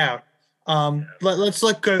layered out. Let's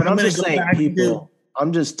look. But I'm just saying people.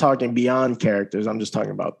 I'm just talking beyond characters. I'm just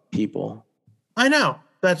talking about people. I know.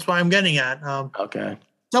 That's why I'm getting at. Okay.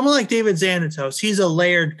 Someone like David Xanatos, he's a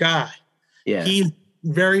layered guy. Yeah. He's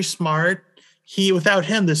very smart. Without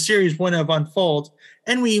him, the series wouldn't have unfolded.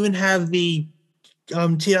 And we even have the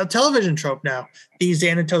television trope now, the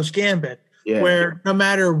Xanatos Gambit, where no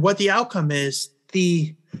matter what the outcome is,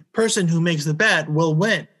 the person who makes the bet will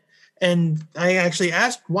win. And I actually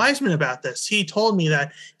asked Wiseman about this. He told me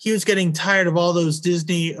that he was getting tired of all those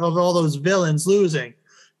villains losing,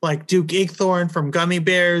 like Duke Igthorn from Gummy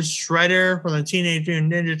Bears, Shredder from the Teenage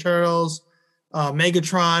Mutant Ninja Turtles,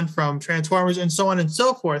 Megatron from Transformers, and so on and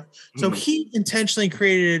so forth. So he intentionally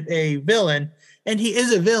created a villain, and he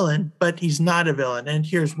is a villain, but he's not a villain. And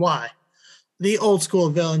here's why. The old school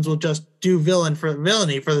villains will just do villainy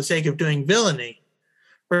for the sake of doing villainy.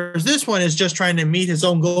 Whereas this one is just trying to meet his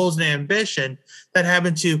own goals and ambition that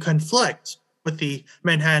happen to conflict with the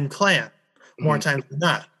Manhattan Clan more times than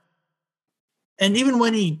not. And even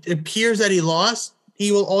when he appears that he lost,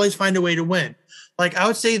 he will always find a way to win. Like I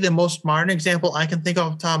would say the most modern example I can think of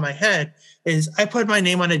off the top of my head is I put my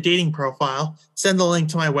name on a dating profile, send the link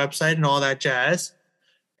to my website and all that jazz.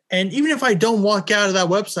 And even if I don't walk out of that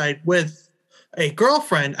website with a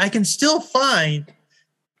girlfriend, I can still find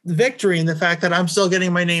victory in the fact that I'm still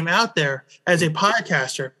getting my name out there as a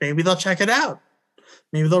podcaster. Maybe they'll check it out.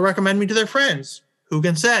 Maybe they'll recommend me to their friends. Who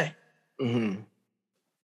can say? Mm-hmm.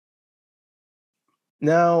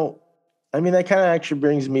 Now, I mean, that kind of actually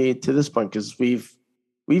brings me to this point because we've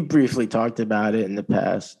briefly talked about it in the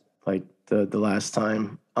past, like the last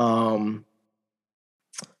time.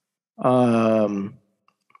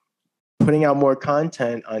 Putting out more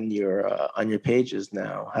content on your pages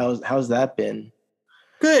now. How's that been?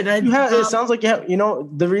 Good. It sounds like you have.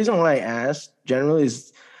 The reason why I asked generally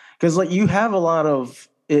is because like you have a lot of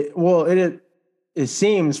it. Well, it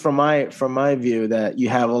seems from my view that you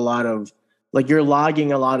have a lot of like you're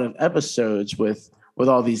logging a lot of episodes with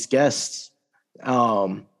all these guests.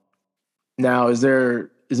 Now, is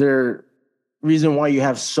there reason why you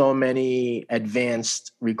have so many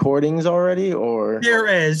advanced recordings already, or there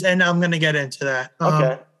is, and I'm going to get into that.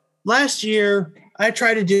 Okay. Last year, I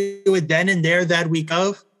tried to do it then and there that week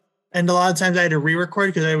of, and a lot of times I had to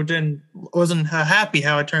re-record because I wasn't happy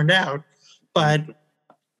how it turned out. But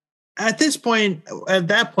at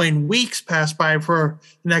that point, weeks passed by for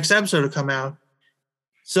the next episode to come out.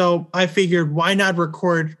 So I figured, why not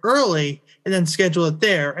record early and then schedule it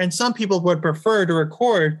there? And some people would prefer to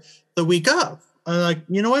record the week of. I'm like,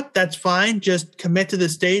 you know what? That's fine. Just commit to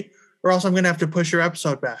this date, or else I'm going to have to push your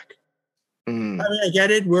episode back. I mean, I get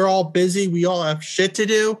it. We're all busy. We all have shit to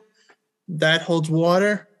do. That holds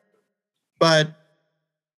water. but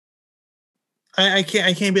I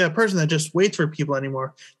can't be that person that just waits for people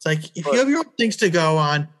anymore. It's like, if you have your own things to go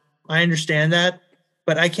on, I understand that,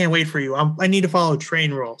 but I can't wait for you. I need to follow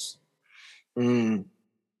train rules.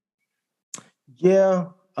 Yeah.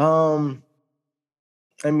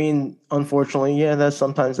 I mean, unfortunately, yeah,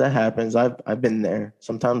 sometimes that happens. I've been there.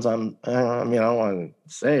 Sometimes I don't want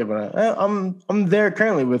to say it, but I'm there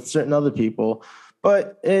currently with certain other people.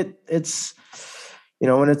 But it's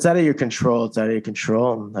when it's out of your control, it's out of your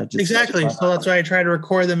control. Exactly. So that's why I try to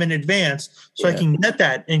record them in advance so I can get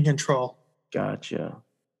that in control. Gotcha.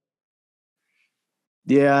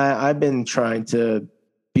 Yeah, I've been trying to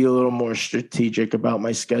be a little more strategic about my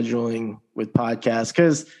scheduling with podcasts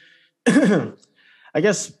because I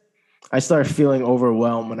guess I start feeling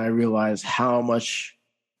overwhelmed when I realize how much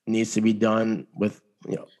needs to be done with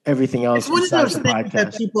everything else besides the podcast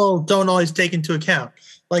that people don't always take into account.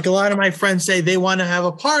 Like, a lot of my friends say they want to have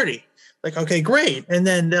a party. Like, okay, great. And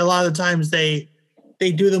then a lot of the times they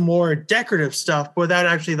do the more decorative stuff without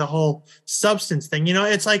actually the whole substance thing.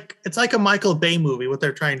 It's like a Michael Bay movie, what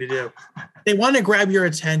they're trying to do. They want to grab your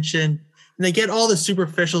attention and they get all the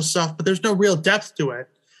superficial stuff, but there's no real depth to it.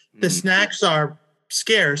 The snacks are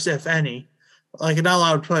scarce, if any. Like, not a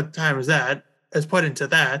lot of time is put into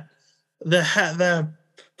that. The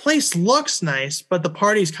place looks nice, but the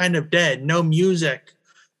party's kind of dead. No music,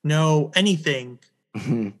 no anything.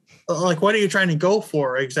 Like, what are you trying to go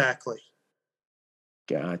for exactly?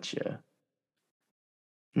 Gotcha.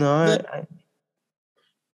 No,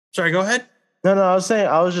 sorry, go ahead. No, I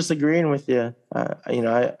was just agreeing with you.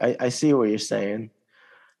 I see what you're saying.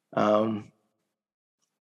 But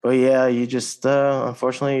yeah, you just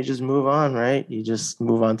unfortunately you just move on, right? You just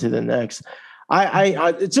move on to the next.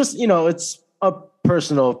 I it's just it's a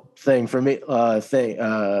personal thing for me.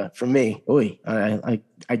 For me. Oy, I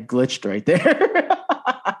glitched right there.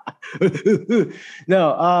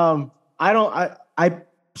 No, I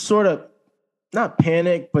sort of not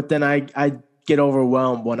panic, but then I get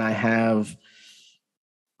overwhelmed when I have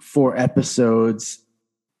 4 episodes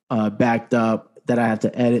backed up that I have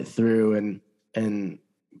to edit through and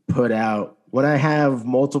put out. When I have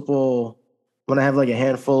like a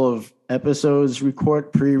handful of episodes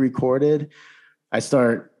pre-recorded, I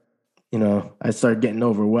start getting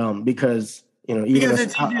overwhelmed because it's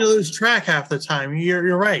easy to lose track half the time.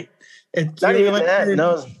 You're right. It's not even that.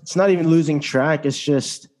 No, it's not even losing track. It's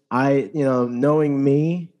just knowing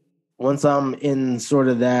me, once I'm in sort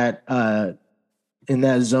of that in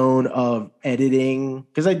that zone of editing,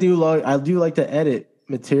 because I do like to edit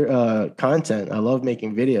material content. I love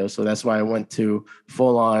making videos, so that's why I went to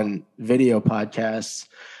full on video podcasts.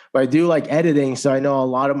 But I do like editing, so I know a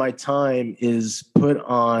lot of my time is put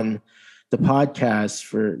on the podcast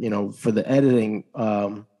for the editing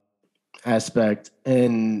aspect,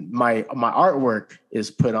 and my artwork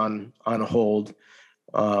is put on hold.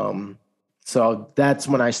 So that's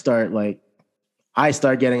when I start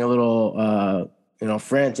getting a little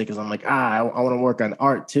frantic, because I'm like, I want to work on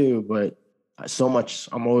art too, but so much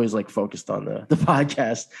I'm always like focused on the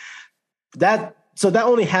podcast. That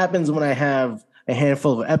only happens when I have a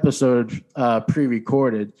handful of episodes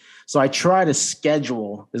pre-recorded. So I try to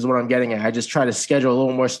schedule, is what I'm getting at. I just try to schedule a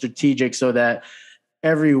little more strategic so that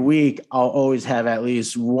every week I'll always have at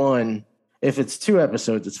least one. If it's 2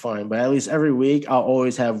 episodes, it's fine. But at least every week I'll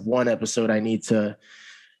always have 1 episode I need to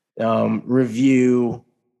review,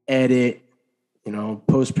 edit,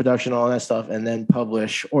 post-production, all that stuff, and then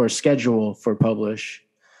publish or schedule for publish.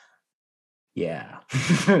 Yeah.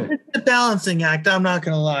 It's a balancing act. I'm not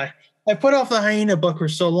going to lie. I put off the hyena book for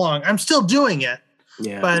so long. I'm still doing it.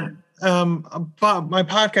 Yeah. But my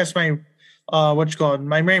podcast,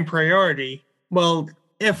 my main priority. Well,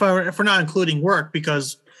 if we're not including work,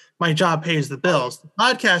 because my job pays the bills. The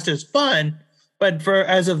podcast is fun, but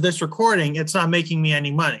as of this recording, it's not making me any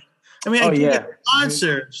money. I mean, I get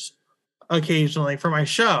sponsors occasionally for my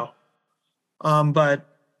show. But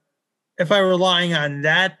if I were relying on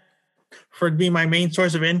that for it to be my main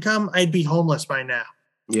source of income, I'd be homeless by now.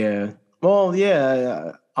 Yeah. Well,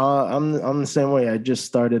 yeah. I'm the same way. I just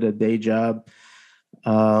started a day job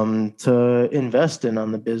to invest in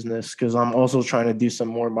on the business, because I'm also trying to do some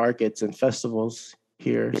more markets and festivals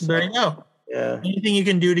here. So, there you go. Yeah. Anything you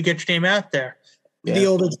can do to get your name out there. Yeah. The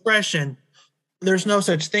old expression, there's no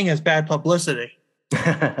such thing as bad publicity.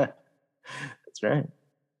 That's right.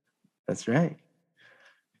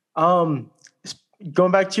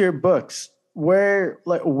 Going back to your books, where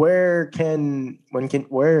can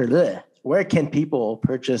people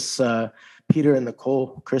purchase Peter and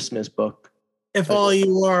Nicole Christmas book? If all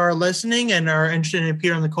you are listening and are interested in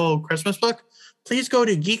Peter and Nicole Christmas book, please go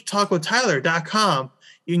to geektalkwithtyler.com.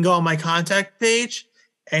 you can go on my contact page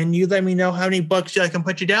and you let me know how many books I can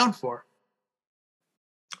put you down for.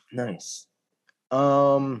 Nice.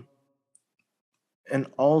 And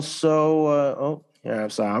also, I'm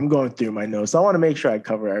sorry, I'm going through my notes. I want to make sure I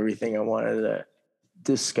cover everything I wanted to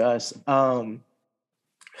discuss. So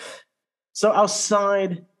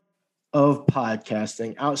outside of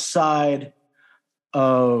podcasting, outside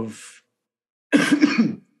of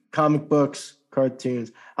comic books,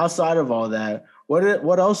 cartoons, outside of all that,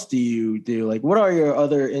 what else do you do? Like, what are your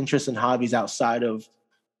other interests and hobbies outside of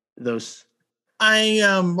those? I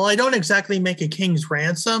don't exactly make a king's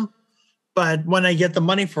ransom, but when I get the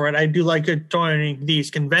money for it, I do like joining these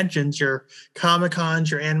conventions, your Comic-Cons,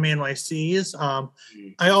 your Anime NYCs.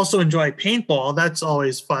 I also enjoy paintball. That's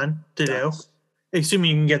always fun to do, assuming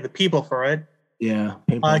you can get the people for it. Yeah.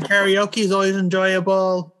 Karaoke is always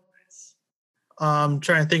enjoyable. I'm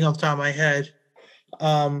trying to think off the top of my head.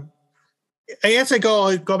 I guess I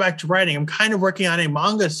go back to writing. I'm kind of working on a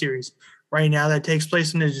manga series right now that takes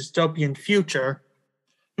place in a dystopian future.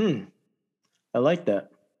 I like that.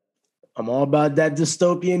 I'm all about that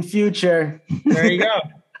dystopian future. There you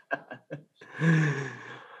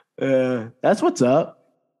go. That's what's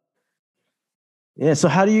up. Yeah. So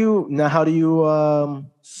how do you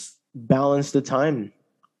balance the time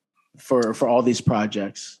for all these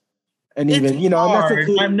projects? And even, it's hard.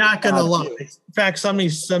 I'm not going to lie. In fact, somebody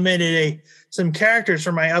submitted some characters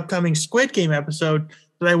for my upcoming Squid Game episode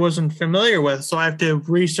that I wasn't familiar with. So I have to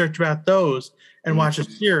research about those and watch a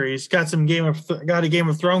series. Got a Game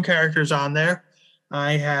of Thrones characters on there.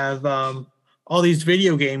 I have all these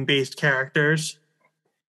video game based characters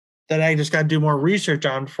that I just got to do more research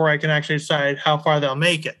on before I can actually decide how far they'll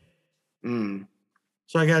make it.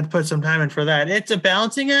 So I got to put some time in for that. It's a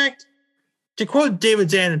balancing act. To quote David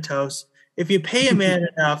Xanatos, if you pay a man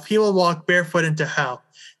enough, he will walk barefoot into hell.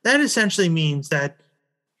 That essentially means that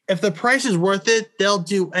if the price is worth it, they'll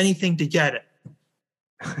do anything to get it.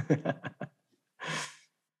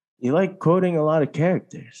 You like quoting a lot of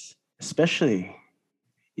characters, especially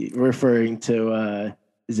referring to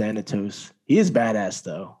Xanatos. He is badass,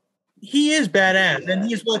 though. He is badass, and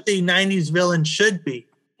he's what the 90s villain should be.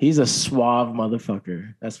 He's a suave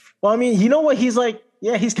motherfucker. I mean, you know what? He's like,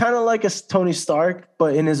 yeah, he's kind of like a Tony Stark,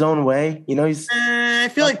 but in his own way. You know, I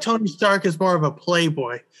feel like Tony Stark is more of a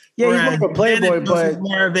playboy. Yeah, he's more of a playboy, but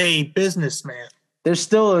more of a businessman. There's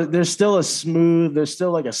still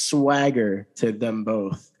like a swagger to them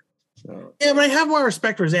both. So. Yeah, but I have more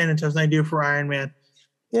respect for Xanatos than I do for Iron Man.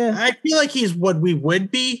 Yeah, I feel like he's what we would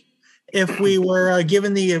be if we were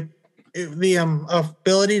given the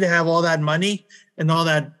ability to have all that money and all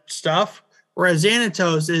that stuff. Whereas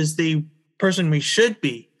Xanatos is the person we should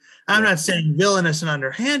be. I'm not saying villainous and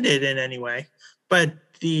underhanded in any way, but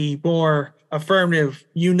the more affirmative,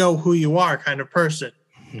 you know who you are kind of person.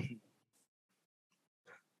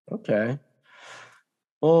 Okay.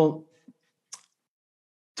 Well,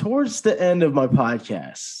 towards the end of my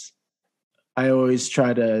podcast, I always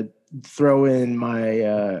try to throw in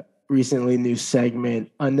my recently new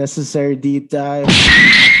segment, Unnecessary Deep Dive.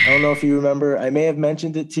 I don't know if you remember. I may have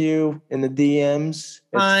mentioned it to you in the DMs.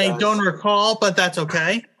 I don't recall, but that's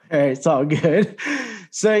okay. All right, it's all good.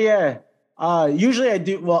 So yeah, usually I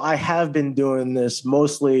do. Well, I have been doing this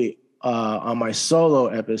mostly on my solo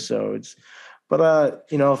episodes, but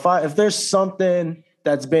if there's something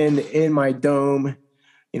that's been in my dome,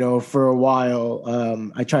 for a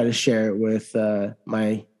while, I try to share it with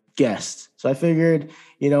my guests. So I figured,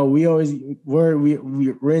 we're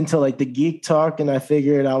into like the Geek Talk, and I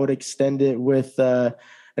figured I would extend it with an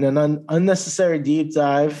unnecessary deep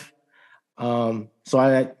dive.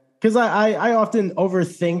 Because I often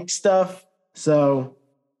overthink stuff. So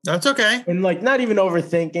that's okay. And like not even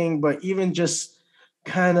overthinking, but even just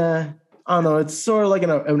kind of, I don't know, it's sort of like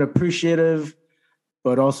an appreciative,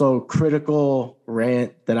 but also critical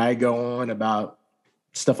rant that I go on about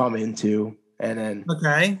stuff I'm into. And then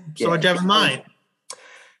okay. So what do you have in mind?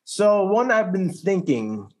 So one I've been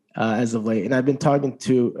thinking as of late, and I've been talking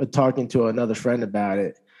to another friend about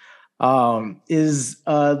it, is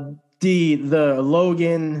the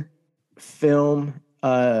Logan film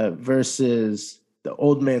versus the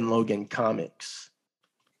Old Man Logan comics.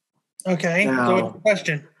 Okay. So what's the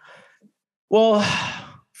question? Well,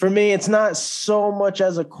 for me, it's not so much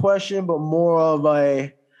as a question, but more of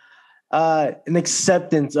an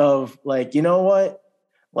acceptance of like, you know what?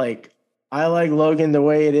 Like, I like Logan the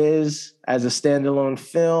way it is as a standalone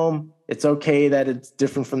film. It's okay that it's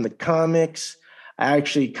different from the comics. I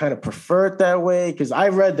actually kind of prefer it that way because I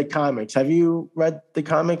read the comics. Have you read the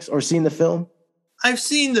comics or seen the film? I've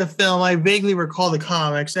seen the film. I vaguely recall the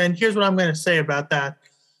comics. And here's what I'm going to say about that.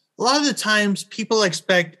 a lot of the times people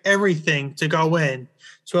expect everything to go in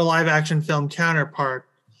to a live action film counterpart.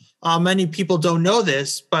 Many people don't know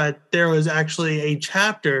this, but there was actually a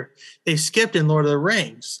chapter they skipped in Lord of the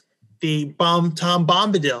Rings, the Tom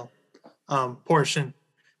Bombadil portion.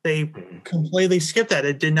 They completely skipped that.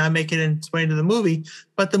 It did not make it its way into the movie,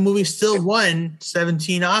 but the movie still won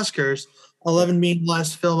 17 Oscars, 11 being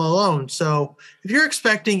last film alone. So if you're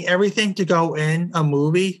expecting everything to go in a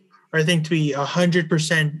movie or everything to be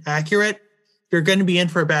 100% accurate, you're going to be in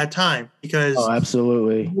for a bad time because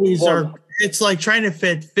absolutely. It's like trying to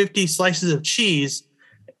fit 50 slices of cheese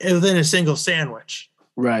within a single sandwich.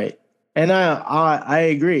 Right. And I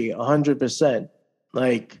agree 100%.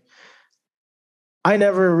 Like, I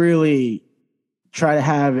never really try to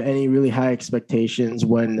have any really high expectations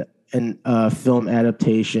when a film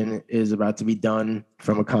adaptation is about to be done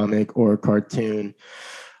from a comic or a cartoon.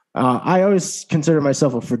 I always consider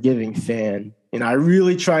myself a forgiving fan. I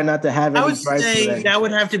really try not to have any. I would say that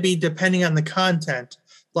would have to be depending on the content,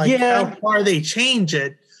 like how far they change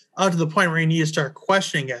it out to the point where you need to start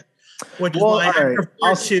questioning it. Which is why I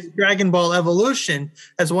refer to Dragon Ball Evolution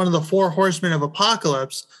as one of the 4 horsemen of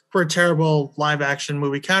apocalypse for terrible live action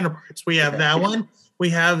movie counterparts. We have that one. We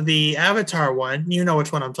have the Avatar one. You know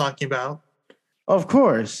which one I'm talking about. Of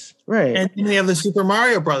course. Right. And then we have the Super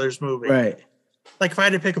Mario Brothers movie. Right. Like if I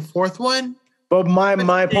had to pick a 4th one. But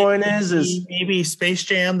my point is maybe Space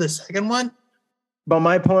Jam, the 2nd one. But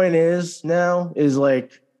my point is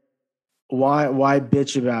like, why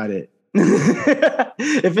bitch about it?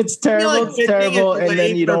 If it's terrible, it's terrible, and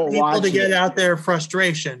then you don't watch it. To get out their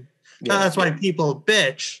frustration. That's why people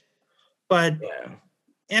bitch. But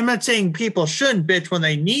I'm not saying people shouldn't bitch when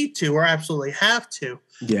they need to or absolutely have to.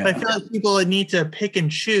 Yeah. But I feel like people need to pick and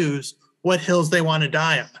choose what hills they want to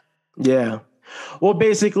die on. Yeah. Well,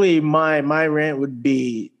 basically, my rant would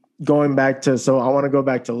be going back to. So I want to go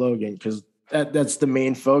back to Logan because that's the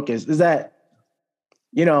main focus. Is that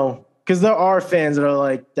because there are fans that are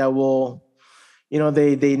like that will,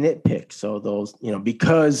 they nitpick. So those,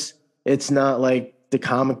 because it's not like the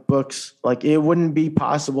comic books, like it wouldn't be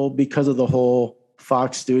possible because of the whole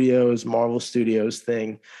Fox Studios, Marvel Studios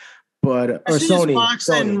thing. But or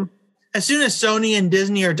Sony. As soon as Sony and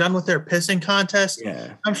Disney are done with their pissing contest,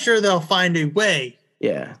 I'm sure they'll find a way.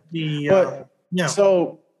 Yeah.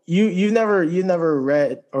 So you've never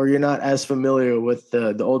read or you're not as familiar with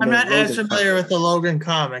the Old Man Logan. I'm not as familiar with the Logan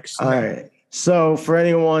comics. All right. So for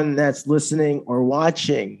anyone that's listening or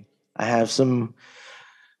watching, I have some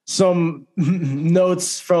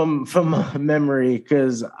notes from memory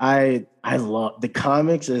because I love the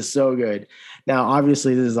comics. Is so good. Now,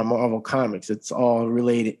 obviously, this is a Marvel comics. It's all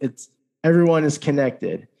related. Everyone is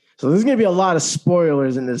connected. So there's going to be a lot of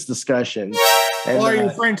spoilers in this discussion. And, are you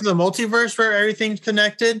referring to the multiverse where everything's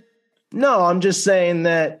connected? No, I'm just saying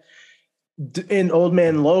that in Old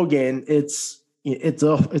Man Logan, it's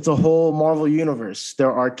a whole Marvel universe.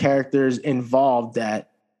 There are characters involved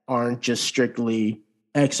that aren't just strictly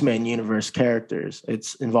X-Men universe characters.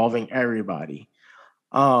 It's involving everybody.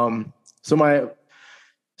 So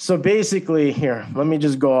basically here, let me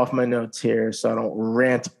just go off my notes here so I don't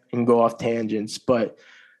rant and go off tangents. But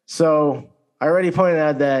so I already pointed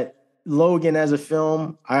out that Logan as a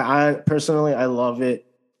film, I personally, I love it.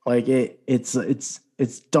 Like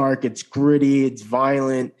it's dark, it's gritty, it's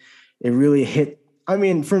violent. It really hit. I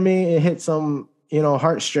mean, for me, it hit some,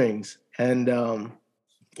 heartstrings. And,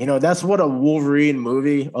 that's what a Wolverine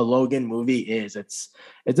movie, a Logan movie is. It's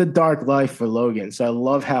a dark life for Logan. So I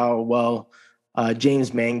love how well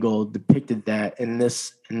James Mangold depicted that in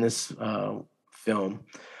this film.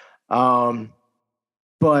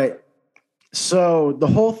 But so the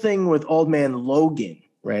whole thing with Old Man Logan,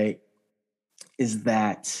 right, is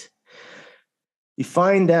that you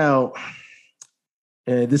find out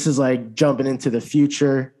this is like jumping into the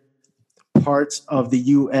future. Parts of the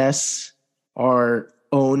U.S. are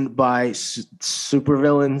owned by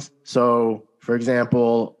supervillains. So, for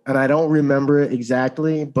example, and I don't remember it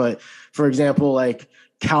exactly, but for example, like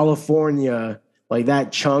California, like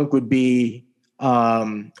that chunk would be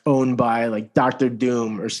owned by like Dr.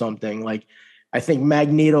 Doom or something. Like I think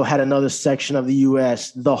Magneto had another section of the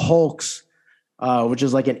U.S. The Hulks, which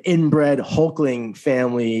is like an inbred Hulkling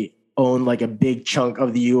family, owned like a big chunk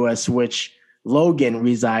of the U.S., which Logan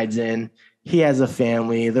resides in. He has a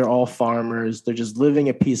family. They're all farmers. They're just living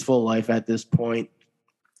a peaceful life at this point.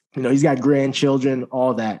 He's got grandchildren,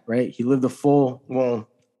 all that, right? He lived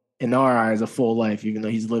in our eyes, a full life, even though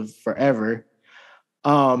he's lived forever.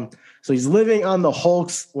 So he's living on the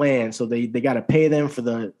Hulk's land. So they got to pay them for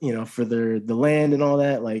the the land and all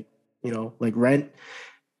that, like rent.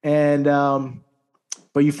 And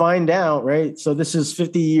But you find out, right? So this is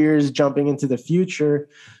 50 years jumping into the future.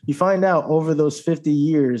 You find out over those 50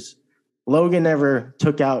 years, Logan never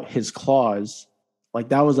took out his claws. Like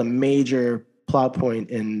that was a major plot point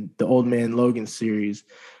in the Old Man Logan series.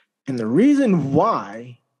 And the reason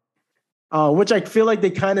why, which I feel like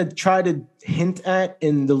they kind of try to hint at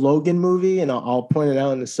in the Logan movie, and I'll point it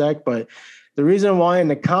out in a sec, but the reason why in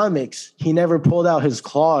the comics he never pulled out his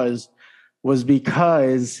claws was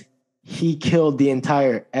because he killed the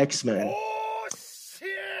entire X-Men. Oh, shit!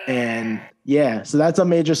 And yeah, so that's a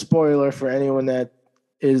major spoiler for anyone that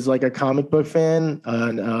is like a comic book fan,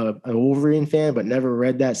 a Wolverine fan, but never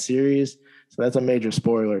read that series. So that's a major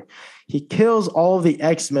spoiler. He kills all of the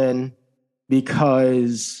X-Men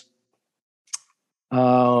because,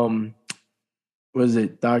 was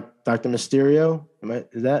it Dr. Mysterio?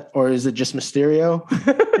 Is that, or is it just Mysterio?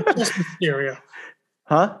 It's just Mysterio.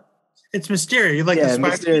 Huh? It's Mysterio. You like the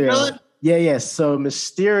Mysterio. villain? Yeah. So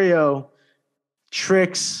Mysterio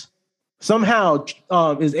somehow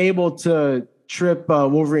is able to trip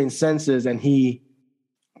Wolverine's senses, and he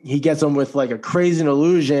gets him with like a crazy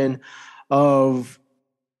illusion of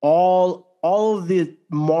all of the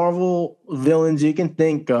Marvel villains you can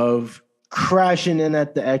think of crashing in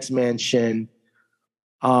at the X-Mansion.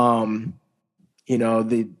 They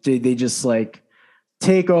just like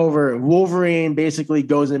take over. Wolverine basically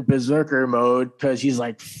goes in berserker mode because he's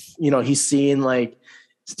like, he's seeing like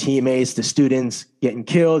his teammates, the students getting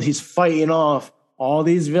killed. He's fighting off all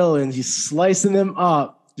these villains. He's slicing them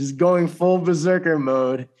up, just going full berserker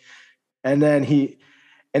mode. And then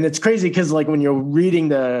and it's crazy because like when you're reading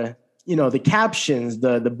the captions,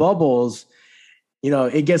 the bubbles,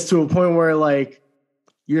 it gets to a point where like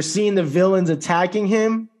you're seeing the villains attacking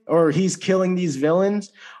him or he's killing these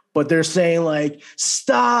villains, but they're saying like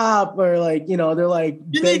stop, or like they're like,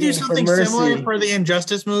 didn't they do something similar for the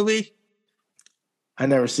Injustice movie? I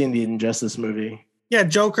never seen the Injustice movie. Yeah,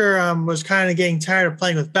 Joker was kind of getting tired of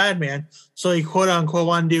playing with Batman, so he quote unquote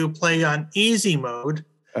wanted to play on easy mode.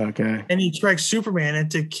 Okay. And he tricks Superman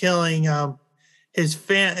into killing his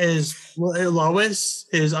Lois,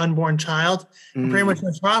 his unborn child, and pretty much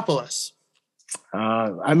Metropolis.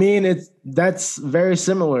 I mean, that's very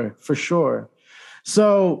similar for sure.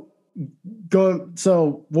 So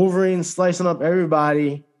Wolverine slicing up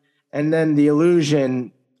everybody, and then the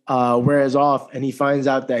illusion wears off, and he finds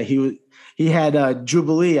out that he had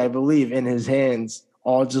Jubilee, I believe, in his hands,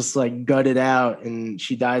 all just like gutted out, and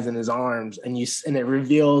she dies in his arms, and it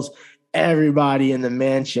reveals everybody in the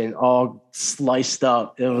mansion all sliced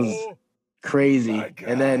up. It was crazy.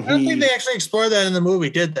 And then I don't think they actually explored that in the movie,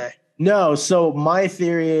 did they? No. So my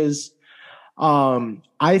theory is,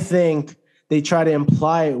 I think they try to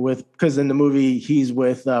imply it because in the movie he's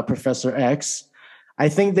with Professor X. I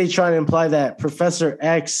think they try to imply that Professor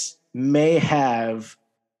X may have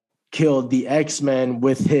killed the X-Men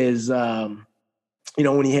with his, when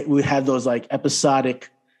we had those like episodic,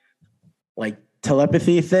 like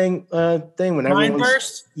telepathy thing. When Mind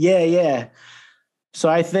burst? Yeah. So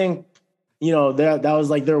I think, that was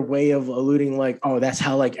like their way of alluding, like, oh, that's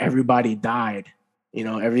how like everybody died.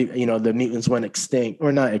 The mutants went extinct,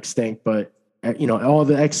 or not extinct, but all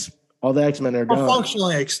the X-Men are gone.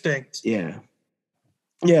 Functionally extinct. Yeah.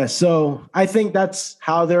 So I think that's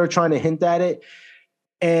how they were trying to hint at it.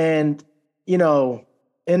 And,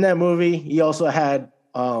 in that movie, he also had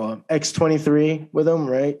X-23 with him,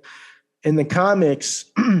 right? In the comics,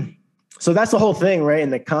 so that's the whole thing, right? In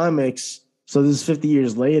the comics, so this is 50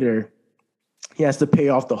 years later, he has to pay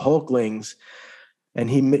off the Hulklings, and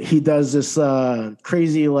he does this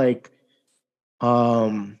crazy like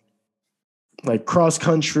cross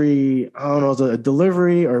country, I don't know, a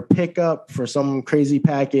delivery or pickup for some crazy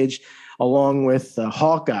package, along with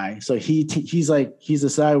Hawkeye. So he's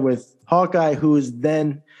aside with Hawkeye, who is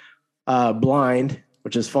then blind,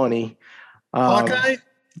 which is funny. Hawkeye?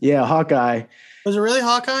 Yeah, Hawkeye. Was it really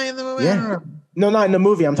Hawkeye in the movie? Yeah. No, not in the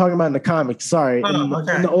movie. I'm talking about in the comics. Sorry. In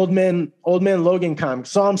the Old Man Logan comics.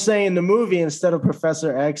 So I'm saying in the movie, instead of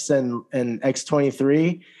Professor X and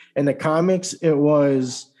X-23, in the comics, it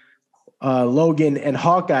was Logan and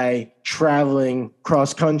Hawkeye traveling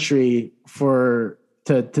cross country to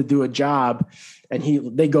do a job,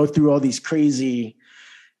 and they go through all these crazy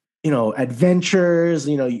adventures.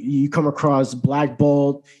 You come across Black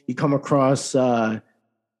Bolt, you come across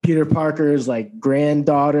Peter Parker's like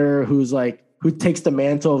granddaughter who takes the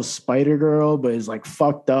mantle of Spider-Girl but is like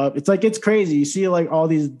fucked up. It's crazy. You see like all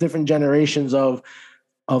these different generations of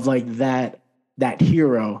like that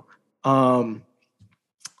hero.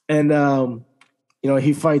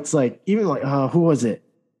 He fights like, even like, who was it?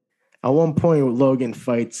 At one point, Logan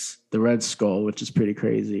fights the Red Skull, which is pretty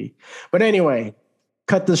crazy. But anyway,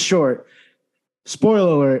 cut this short.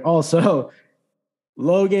 Spoiler alert. Also,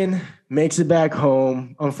 Logan makes it back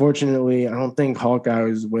home. Unfortunately, I don't think Hawkeye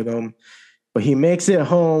was with him, but he makes it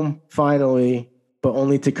home finally, but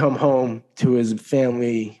only to come home to his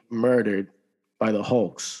family murdered by the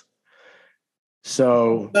Hulks.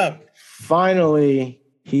 So finally,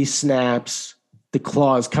 he snaps. The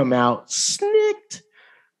claws come out, snicked,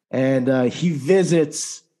 and he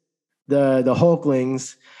visits the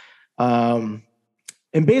Hulklings, and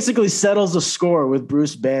basically settles the score with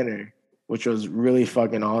Bruce Banner, which was really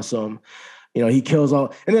fucking awesome. You know, he kills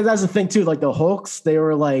all, and then that's the thing too. Like the Hulks, they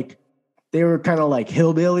were kind of like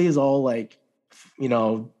hillbillies, all like, you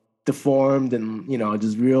know, deformed and, you know,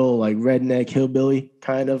 just real like redneck hillbilly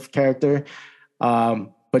kind of character,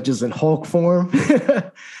 but just in Hulk form.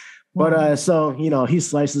 But so, you know, he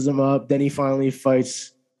slices him up. Then he finally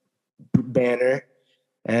fights Banner,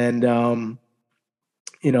 and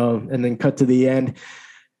you know, and then cut to the end.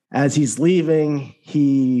 As he's leaving,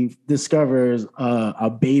 he discovers a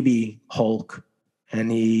baby Hulk, and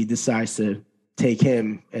he decides to take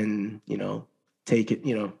him and, you know, take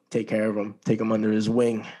care of him, take him under his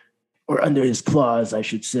wing, or under his claws, I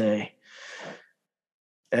should say.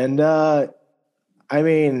 And I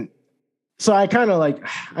mean, so I kind of like,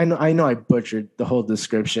 I know I butchered the whole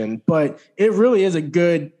description, but it really is a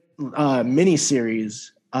good mini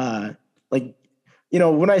series. Like, you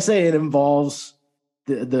know, when I say it involves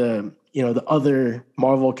the you know, the other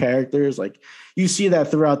Marvel characters, like you see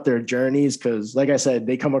that throughout their journeys, because like I said,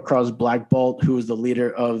 they come across Black Bolt, who is the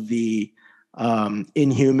leader of the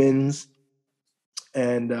Inhumans,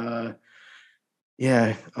 and man,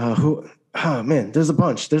 there's a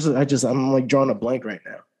bunch. I'm like drawing a blank right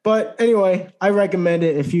now. But anyway, I recommend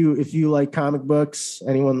it if you like comic books.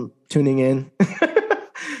 Anyone tuning in,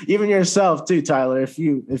 even yourself too, Tyler. If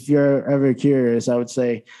you're ever curious, I would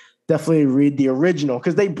say definitely read the original,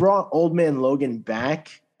 because they brought Old Man Logan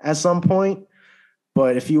back at some point.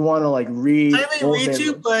 But if you want to like read,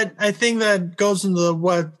 but I think that goes into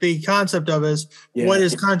what the concept of is. Yeah. What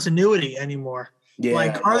is continuity anymore? Yeah.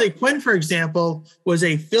 Like Harley Quinn, for example, was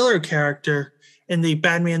a filler character in the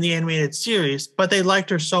Batman the Animated Series, but they liked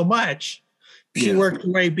her so much, she worked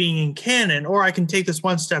her way being in canon. Or I can take this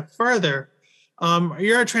one step further.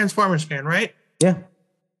 You're a Transformers fan, right? Yeah.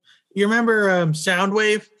 You remember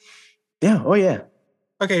Soundwave? Yeah. Oh, yeah.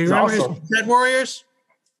 Okay. You remember his Cassette Warriors?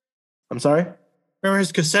 I'm sorry? Remember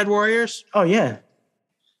his Cassette Warriors? Oh, yeah.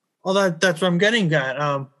 Well, that's what I'm getting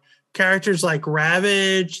at. Characters like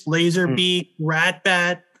Ravage, Laserbeak,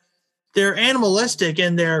 Ratbat, they're animalistic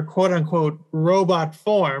in their quote-unquote robot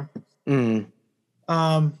form.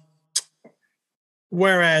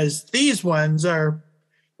 Whereas these ones are,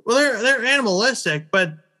 well, they're animalistic,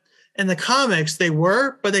 but in the comics they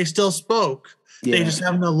were, but they still spoke. Yeah. They just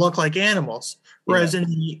happen to look like animals. Whereas in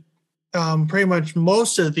the pretty much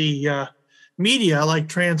most of the media, like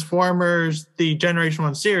Transformers, the Generation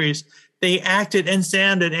 1 series, they acted and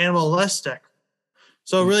sounded animalistic.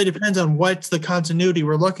 So it really depends on what's the continuity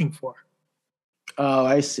we're looking for. Oh,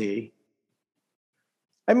 I see.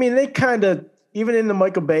 I mean, they kind of, even in the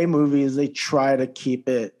Michael Bay movies, they try to keep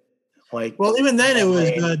it like... Well, even then it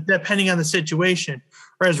was depending on the situation.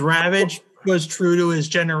 Whereas Ravage was true to his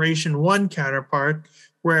Generation 1 counterpart,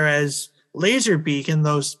 whereas Laserbeak in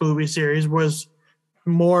those movie series was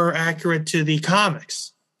more accurate to the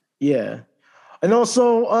comics. Yeah. And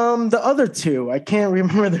also the other two, I can't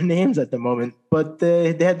remember their names at the moment, but they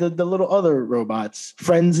had the little other robots,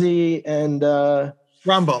 Frenzy and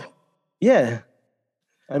Rumble. Yeah.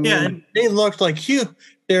 I mean, and they looked like huge.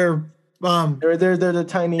 They're the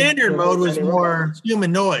tiny standard mode was more robots.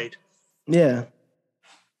 Humanoid. Yeah.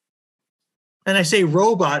 And I say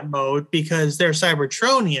robot mode because they're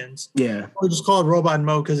Cybertronians. Yeah. We'll just call it robot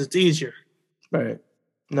mode because it's easier. Right.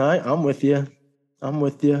 No, I'm with you.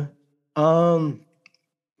 But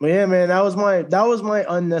yeah, man, that was my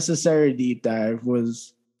unnecessary deep dive,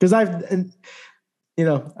 was because I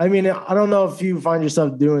mean, I don't know if you find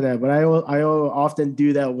yourself doing that, but I often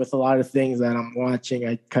do that with a lot of things that I'm watching.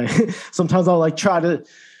 I kind of, sometimes I'll like try to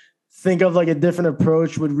think of like a different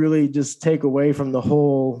approach would really just take away from the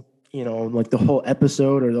whole, you know, like the whole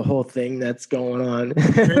episode or the whole thing that's going on.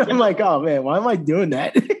 I'm like, oh man, why am I doing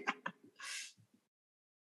that?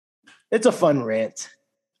 It's a fun rant.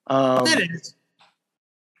 It is.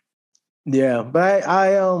 Yeah, but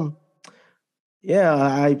I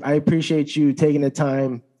appreciate you taking the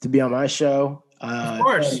time to be on my show, of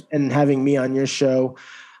course, and having me on your show.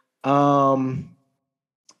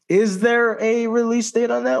 Is there a release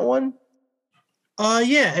date on that one?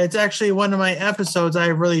 Yeah, it's actually one of my episodes I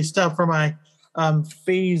released up for my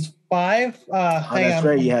Phase 5. That's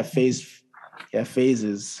right. You have Phase Yeah,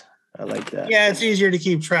 phases. I like that. Yeah, it's easier to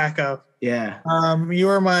keep track of. Yeah. You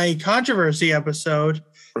were my controversy episode.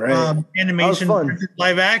 Right. Animation versus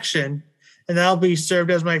live action. And that'll be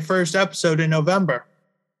served as my first episode in November.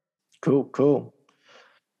 Cool.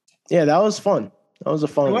 Yeah, that was fun. That was a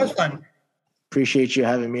fun one. It was fun. Appreciate you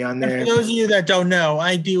having me on there. And for those of you that don't know,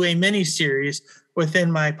 I do a mini series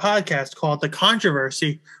within my podcast called The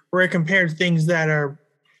Controversy, where I compare things that are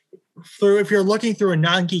if you're looking through a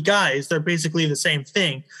non-geek eyes, they're basically the same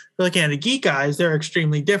thing. If you're looking at a geek eyes, they're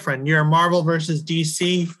extremely different. You're Marvel versus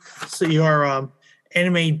DC, so you're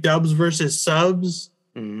anime dubs versus subs.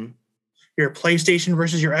 Mm-hmm. Your PlayStation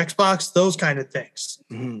versus your Xbox, those kind of things.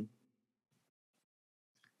 Mm-hmm.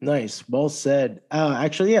 Nice. Well said.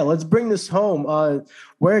 Actually, yeah, let's bring this home.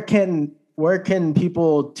 Where can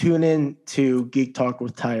people tune in to Geek Talk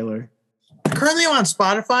with Tyler? Currently I'm on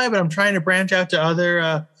Spotify, but I'm trying to branch out to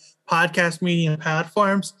other podcast media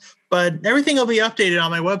platforms. But everything will be updated on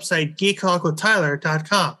my website,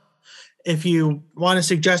 geektalkwithtyler.com. If you want to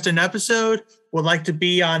suggest an episode, would like to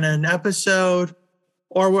be on an episode,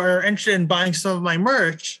 or were interested in buying some of my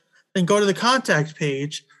merch, then go to the contact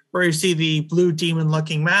page where you see the blue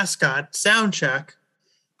demon-looking mascot, Soundcheck,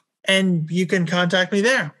 and you can contact me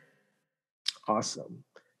there. Awesome.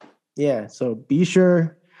 Yeah, so be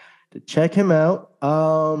sure to check him out.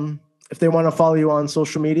 If they want to follow you on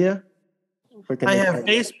social media, I have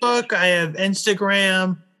Facebook, I have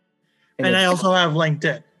Instagram, and I also have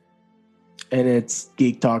LinkedIn. And it's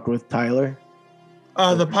Geek Talk with Tyler?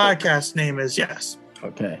 The podcast name is, yes.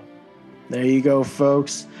 Okay. There you go,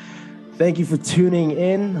 folks. Thank you for tuning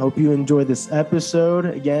in. Hope you enjoyed this episode.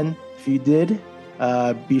 Again, if you did,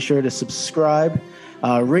 be sure to subscribe.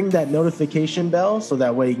 Ring that notification bell so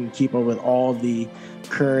that way you can keep up with all the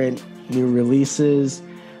current new releases.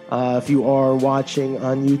 If you are watching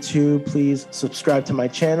on YouTube, please subscribe to my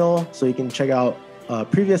channel so you can check out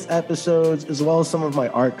previous episodes as well as some of my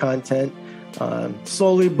art content.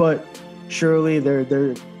 Slowly but surely,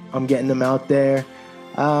 I'm getting them out there.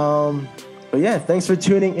 But yeah, thanks for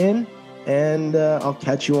tuning in, and I'll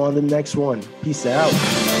catch you on the next one. Peace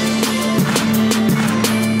out.